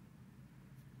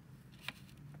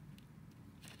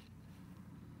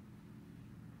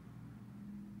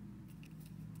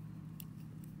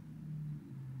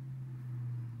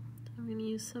 I'm going to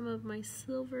use some of my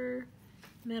silver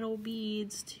metal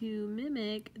beads to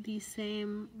mimic the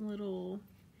same little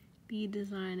bead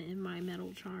design in my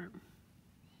metal charm.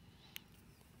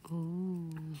 Ooh.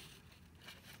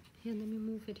 Here, let me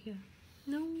move it here.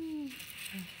 No.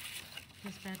 Okay.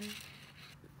 That's better.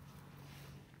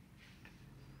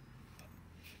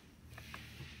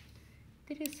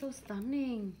 This is so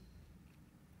stunning.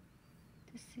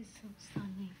 This is so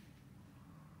stunning.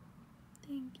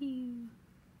 Thank you.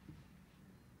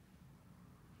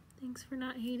 Thanks for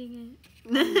not hating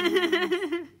it.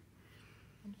 I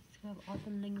just have all the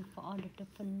link for all the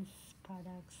different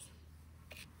products.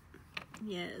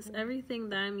 Yes, everything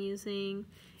that I'm using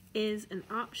is an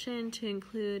option to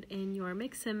include in your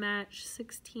mix and match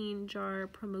 16 jar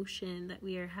promotion that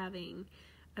we are having,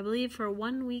 I believe, for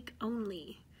 1 week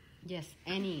only. Yes,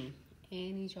 any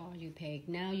jar you pick.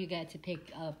 Now you get to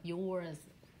pick up yours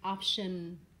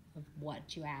option of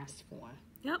what you asked for.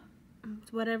 Yep.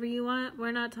 It's whatever you want.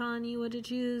 We're not telling you what to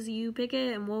choose. You pick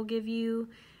it and we'll give you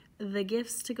the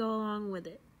gifts to go along with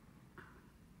it.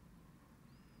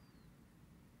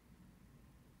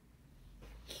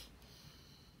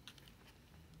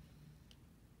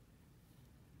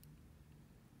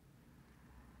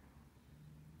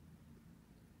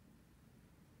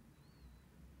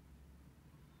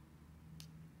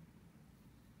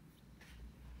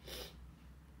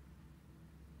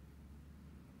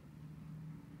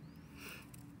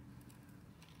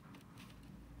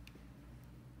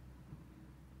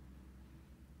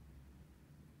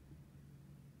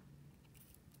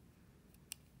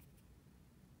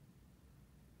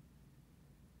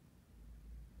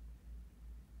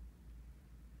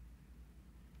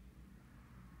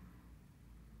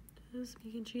 Just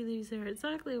making sure these are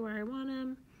exactly where I want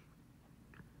them.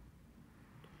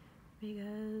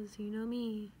 Because you know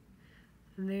me,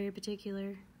 I'm very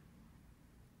particular.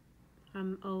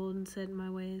 I'm old and set in my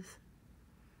ways.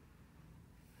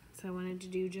 So I wanted to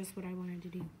do just what I wanted to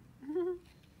do.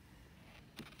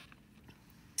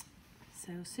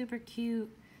 So super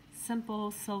cute,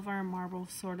 simple silver marble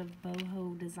sort of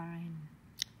boho design.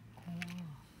 Cool.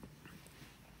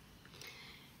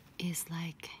 is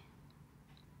like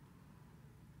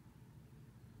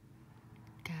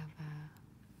got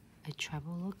a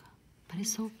travel look, but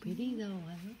it's so pretty though.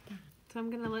 I love that. So I'm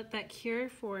going to let that cure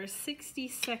for 60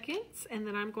 seconds, and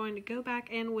then I'm going to go back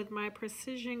in with my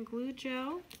precision glue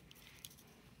gel.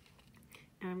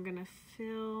 And I'm going to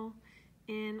fill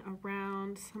in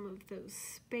around some of those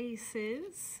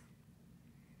spaces.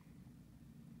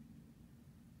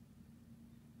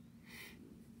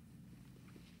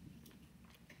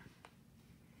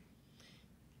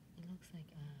 It looks like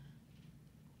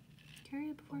carry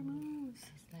it before it moves.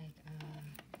 It's like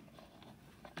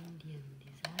Indian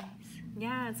designs.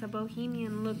 Yeah, it's a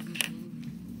bohemian look.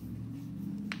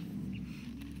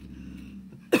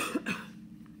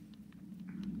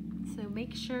 So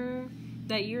make sure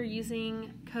that you're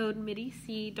using code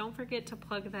MIDIC. Don't forget to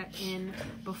plug that in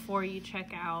before you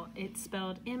check out. It's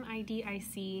spelled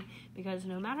MIDIC because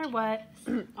no matter what,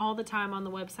 all the time on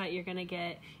the website, you're going to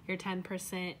get your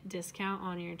 10% discount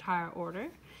on your entire order.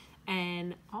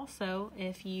 And also,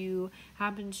 if you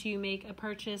happen to make a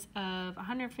purchase of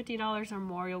 $150 or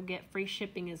more, you'll get free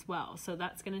shipping as well. So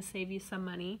that's going to save you some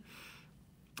money.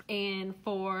 And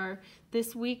for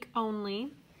this week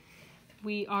only,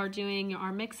 we are doing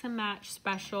our mix and match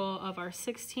special of our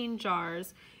 16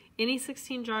 jars. Any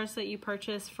 16 jars that you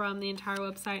purchase from the entire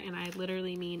website, and I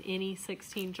literally mean any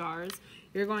 16 jars,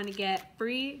 you're going to get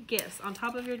free gifts on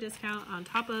top of your discount, on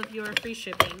top of your free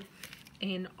shipping.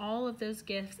 And all of those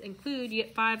gifts include, you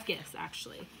get 5 gifts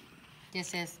actually.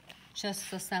 This is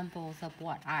just the samples of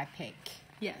what I pick.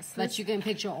 Yes. But you can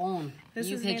pick your own.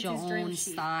 You pick your Nancy's own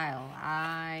style.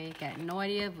 I got no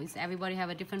idea. Everybody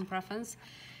have a different preference.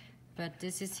 But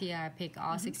this is here. I pick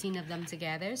all 16 of them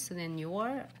together. So then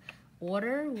your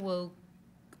order will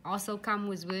also come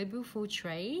with really beautiful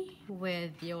tray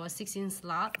with your 16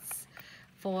 slots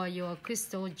for your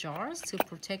crystal jars to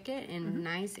protect it and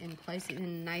nice and place it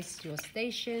in nice your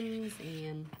stations,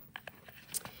 and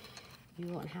you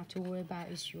won't have to worry about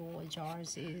if your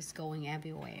jars is going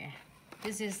everywhere.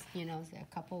 This is, you know,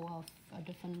 a couple of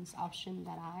different options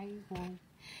that I will,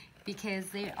 because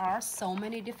there are so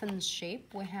many different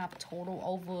shape. We have total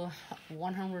over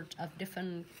 100 of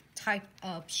different type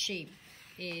of shape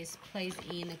is placed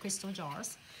in the crystal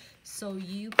jars. So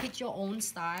you pick your own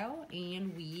style,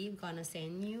 and we're gonna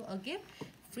send you a gift.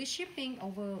 Free shipping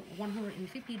over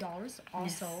 $150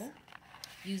 also,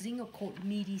 using a code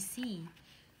MIDIC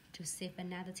to save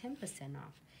another 10%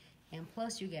 off. And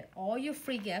plus you get all your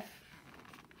free gift.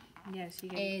 Yes, you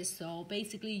get. And so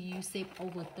basically you save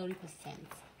over 30%.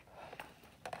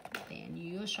 Then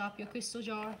you shop your crystal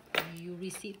jar, you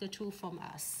receive the tool from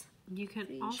us. You can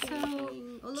also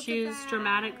choose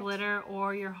dramatic glitter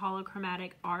or your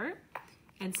holochromatic art.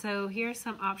 And so here's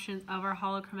some options of our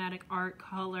holochromatic art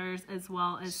colors, as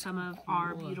well as some of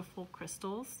our beautiful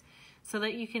crystals, so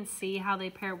that you can see how they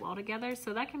pair well together.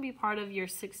 So that can be part of your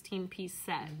 16-piece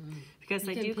set, because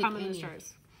they do come in the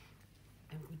jars.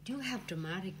 And we do have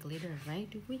dramatic glitter, right?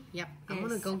 Do we? Yep. Yes. I'm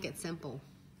gonna go get sample.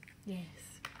 Yes.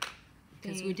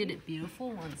 Because we did it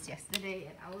beautiful once yesterday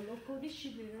at our local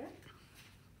distributor.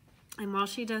 And while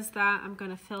she does that, I'm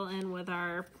going to fill in with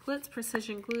our Glitz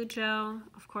Precision Glue Gel.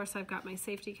 Of course, I've got my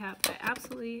safety cap that I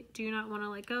absolutely do not want to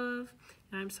let go of.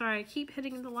 And I'm sorry, I keep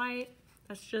hitting the light.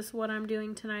 That's just what I'm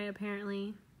doing tonight,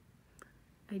 apparently.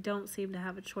 I don't seem to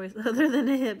have a choice other than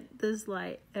to hit this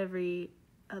light every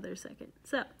other second.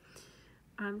 So,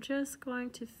 I'm just going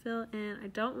to fill in. I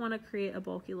don't want to create a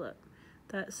bulky look.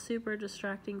 That's super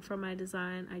distracting from my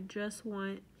design. I just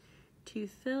want to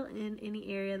fill in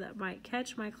any area that might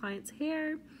catch my client's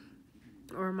hair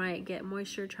or might get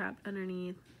moisture trapped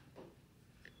underneath.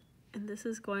 And this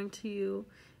is going to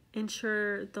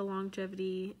ensure the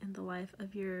longevity and the life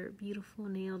of your beautiful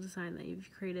nail design that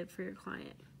you've created for your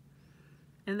client.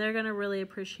 And they're going to really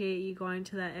appreciate you going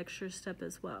to that extra step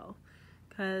as well,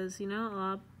 because, you know, a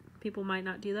lot of people might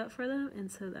not do that for them,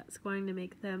 and so that's going to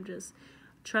make them just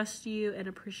trust you and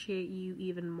appreciate you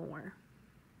even more.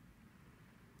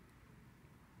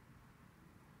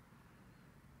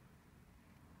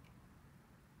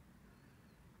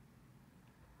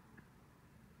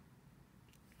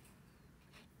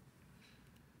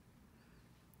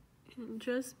 And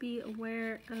just be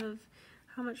aware of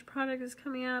how much product is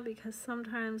coming out, because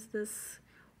sometimes this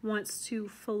wants to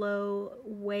flow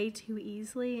way too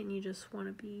easily, and you just want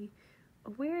to be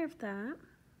aware of that.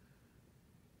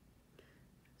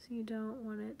 So you don't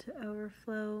want it to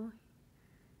overflow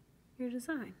your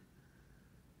design.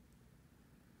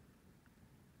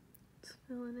 Just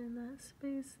filling in that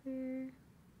space there.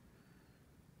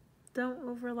 Don't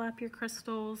overlap your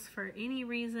crystals for any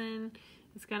reason.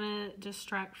 It's gonna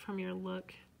distract from your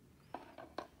look.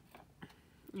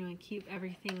 You want to keep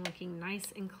everything looking nice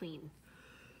and clean.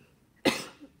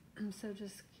 So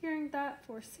just curing that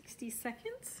for 60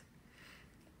 seconds.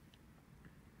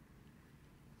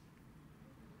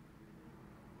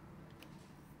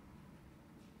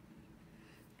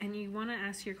 And you want to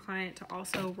ask your client to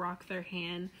also rock their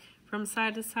hand from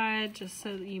side to side, just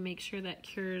so that you make sure that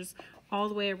cures all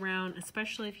the way around,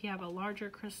 especially if you have a larger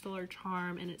crystal or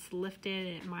charm and it's lifted,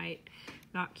 it might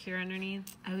not cure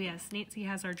underneath. Oh yes, Nancy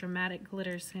has our dramatic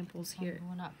glitter samples here. I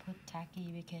will not put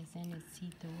tacky because then it's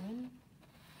see-through.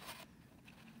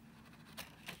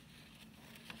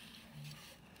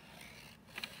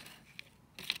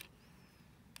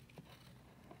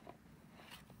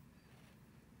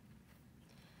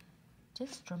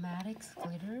 Just dramatic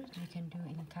glitter you can do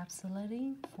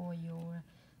encapsulating for your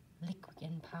liquid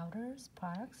and powders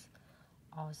products.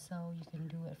 Also, you can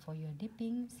do it for your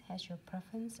dippings, has your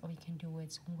preference, or you can do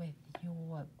it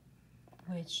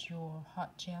with your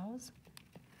hot gels,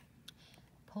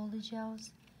 poly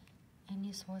gels,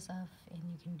 any sorts of, and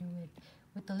you can do it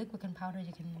with the liquid and powder.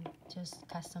 You can just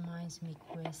customize, make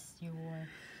with your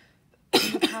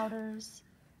powders,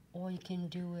 or you can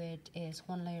do it as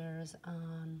one layers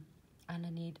on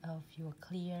underneath of your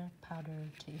clear powder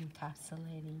to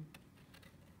encapsulating.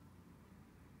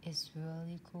 It's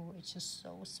really cool. It's just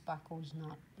so sparkles.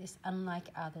 It's unlike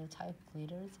other type of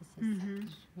glitters.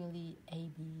 It's really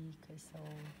AB, because so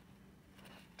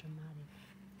dramatic.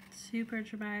 Super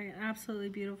dramatic. Absolutely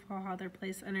beautiful how they're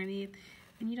placed underneath.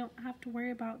 And you don't have to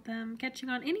worry about them catching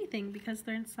on anything because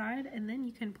they're inside. And then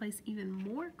you can place even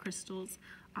more crystals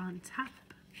on top.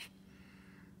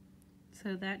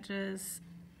 So that just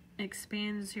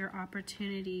expands your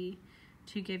opportunity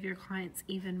to give your clients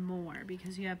even more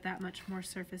because you have that much more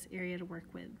surface area to work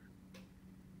with.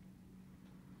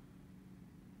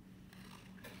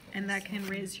 And that can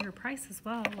raise your price as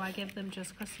well. Why give them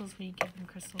just crystals when you give them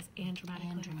crystals and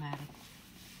dramatic?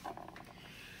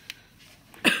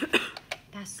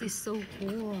 That is so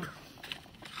cool.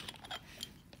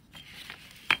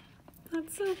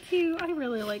 That's so cute. I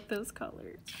really like those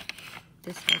colors.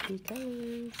 These happy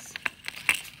colors.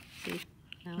 See?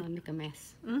 Now I make a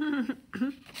mess.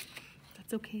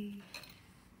 That's okay.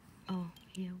 Oh,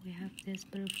 here we have this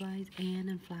butterflies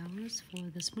and flowers for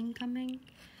the spring coming.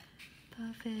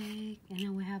 Perfect. And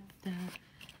then we have the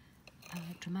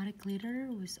dramatic glitter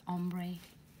with ombre.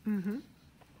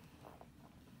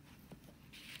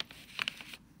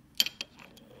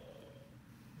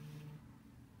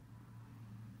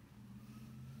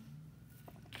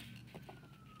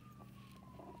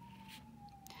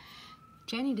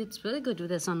 Jenny did really good with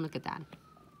this one. Look at that.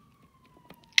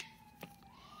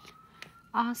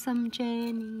 Awesome,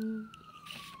 Jenny.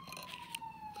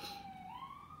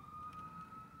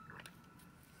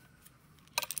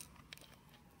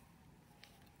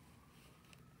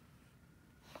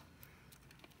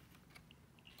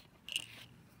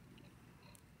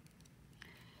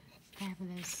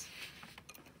 Fabulous.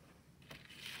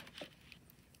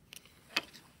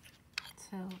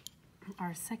 So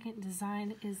our second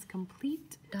design is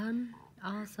complete. Done.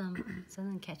 Awesome. So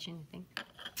doesn't catch anything.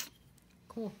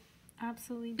 Cool.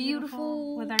 Absolutely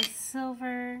beautiful. With our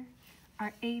silver,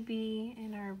 our AB,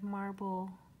 and our marble.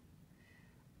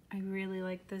 I really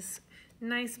like this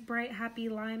nice, bright, happy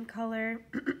lime color.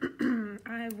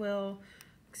 I will,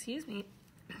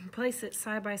 place it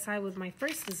side by side with my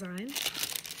first design.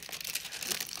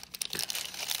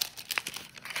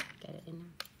 Get it in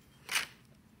there.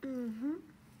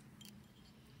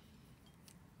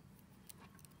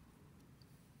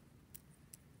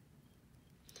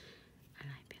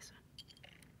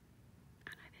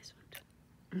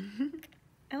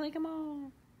 I like them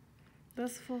all.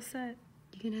 That's a full set.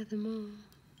 You can have them all.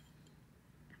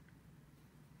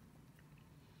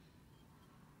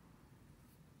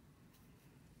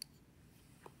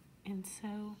 And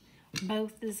so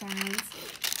both designs,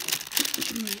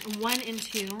 1 and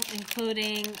 2,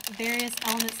 including various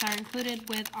elements that are included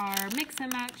with our mix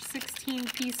and match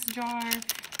 16-piece jar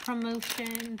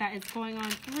promotion that is going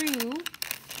on through,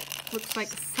 looks like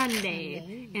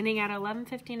Sunday, ending at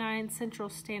 11:59 Central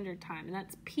Standard Time, and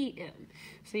that's PM.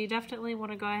 So you definitely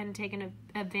want to go ahead and take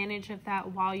advantage of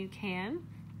that while you can.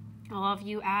 A lot of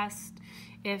you asked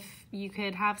if you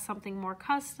could have something more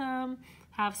custom,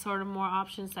 have sort of more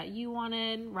options that you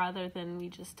wanted rather than we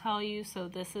just tell you. So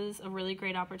this is a really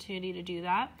great opportunity to do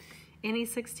that. Any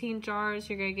 16 jars,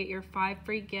 you're going to get your 5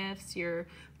 free gifts, your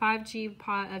 5G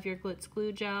pot of your Glitz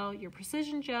glue gel, your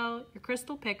precision gel, your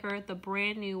crystal picker, the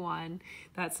brand new one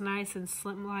that's nice and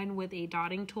slimline with a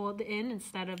dotting tool at the end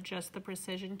instead of just the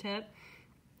precision tip.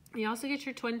 You also get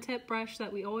your twin tip brush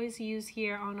that we always use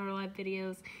here on our live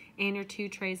videos and your 2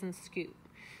 trays and scoop.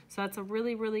 So that's a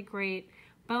really, really great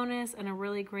bonus and a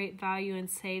really great value and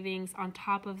savings on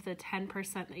top of the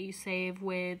 10% that you save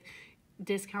with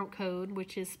discount code,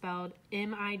 which is spelled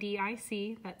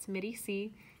MIDIC. That's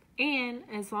MIDIC. And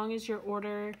as long as your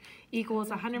order equals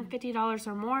 $150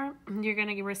 or more, you're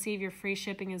going to receive your free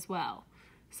shipping as well.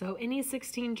 So any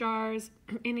 16 jars,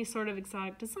 any sort of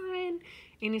exotic design,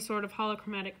 any sort of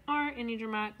holochromatic art, any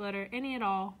dramatic glitter, any at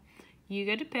all, you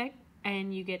get to pick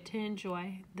and you get to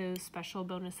enjoy those special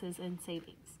bonuses and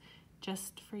savings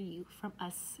just for you from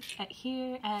us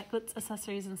here at Glitz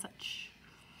Accessories and Such.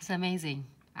 It's amazing.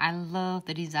 I love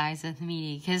the designs of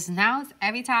Midi because now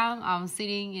every time I'm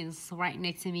sitting is right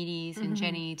next to Midi's and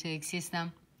Jenny to assist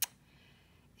them.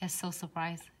 It's so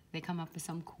surprised. They come up with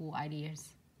some cool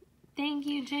ideas. Thank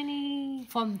you, Jenny.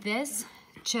 From this,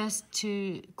 just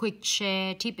to quick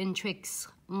share tip and tricks.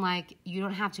 Like, you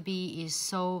don't have to be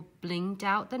so blinged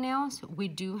out the nails. We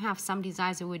do have some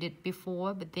designs that we did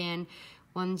before, but then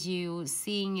once you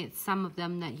seeing it, some of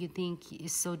them that you think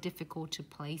is so difficult to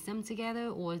place them together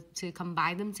or to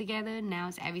combine them together. Now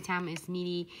it's every time it's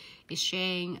Midi is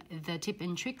sharing the tip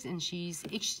and tricks, and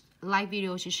each live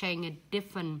video she's sharing a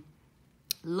different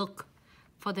look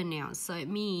for the nails. So it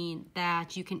means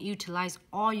that you can utilize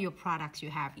all your products you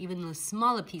have, even the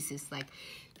smaller pieces, like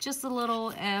just a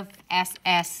little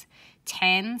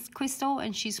FSS10 crystal,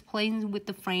 and she's playing with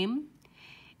the frame.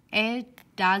 It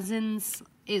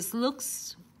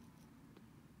looks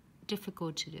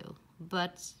difficult to do,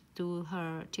 but through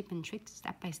her tip and tricks,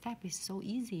 step by step, is so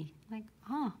easy. Like,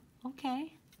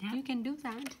 okay, you can do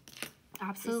that.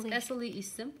 Absolutely. Especially it's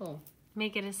simple.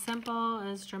 Make it as simple,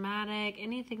 as dramatic,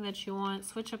 anything that you want.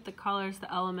 Switch up the colors, the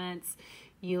elements.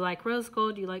 You like rose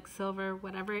gold, you like silver,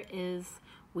 whatever it is,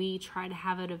 we try to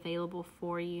have it available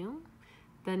for you.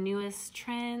 The newest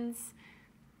trends,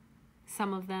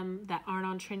 some of them that aren't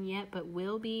on trend yet but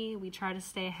will be, we try to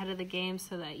stay ahead of the game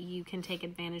so that you can take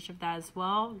advantage of that as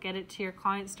well. Get it to your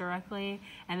clients directly,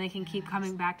 and they can keep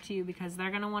coming back to you because they're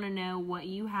going to want to know what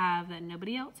you have that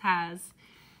nobody else has,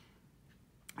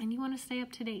 and you want to stay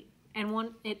up to date and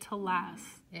want it to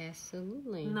last.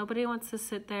 Absolutely. Nobody wants to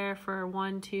sit there for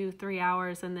 1, 2, 3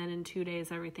 hours and then in 2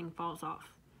 days everything falls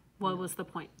off. What was the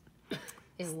point?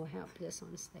 It will help this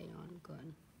one stay on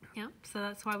good. Yep, so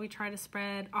that's why we try to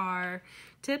spread our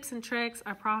tips and tricks,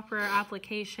 our proper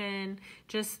application,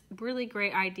 just really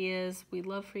great ideas. We'd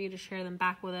love for you to share them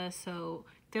back with us, so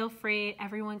feel free.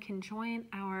 Everyone can join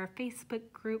our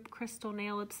Facebook group, Crystal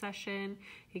Nail Obsession.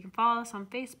 You can follow us on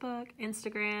Facebook,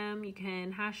 Instagram. You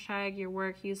can hashtag your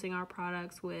work using our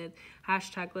products with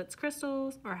hashtag Glitz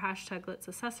Crystals or hashtag Glitz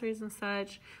Accessories and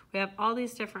Such. We have all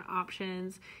these different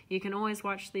options. You can always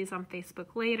watch these on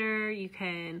Facebook later. You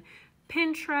can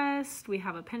Pinterest. We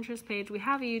have a Pinterest page. We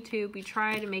have a YouTube. We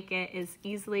try to make it as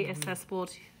easily accessible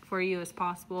for you as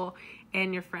possible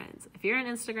and your friends. If you're an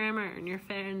Instagrammer and your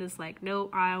friend is like, no,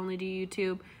 I only do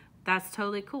YouTube, that's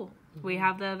totally cool. We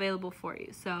have that available for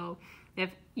you. So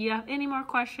if you have any more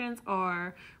questions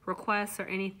or requests or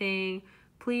anything,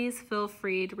 please feel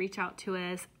free to reach out to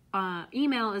us.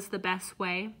 Email is the best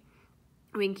way.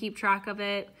 We can keep track of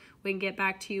it. We can get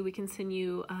back to you. We can send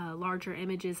you larger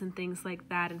images and things like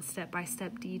that and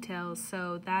step-by-step details.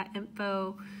 So that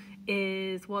info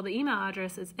is, the email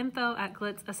address is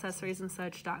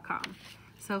info@glitzaccessoriesandsuch.com.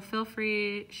 So feel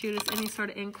free, shoot us any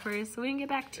sort of inquiries so we can get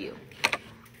back to you.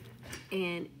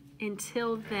 And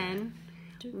until then,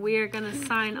 we're going to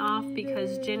sign off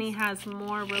because Jenny has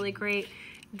more really great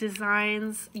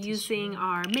designs using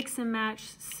our mix and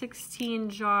match 16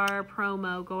 jar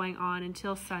promo going on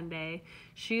until Sunday.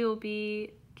 She'll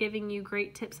be giving you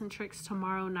great tips and tricks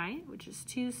tomorrow night, which is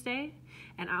Tuesday,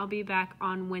 and I'll be back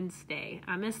on Wednesday.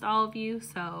 I missed all of you,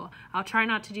 so I'll try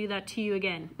not to do that to you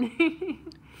again.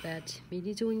 But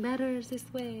we're doing better this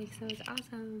week, so it's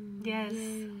awesome. Yes.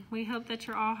 Yay. We hope that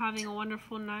you're all having a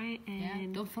wonderful night.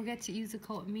 And don't forget to use the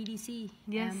code MIDIC,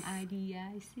 yes.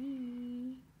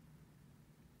 MIDIC,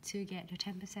 to get your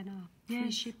 10% off. Yes.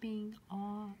 Free shipping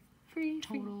or free.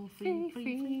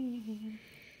 free.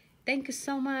 Thank you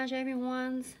so much,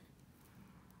 everyone.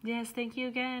 Yes, thank you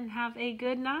again. Have a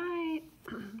good night.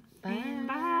 Bye. And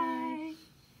bye.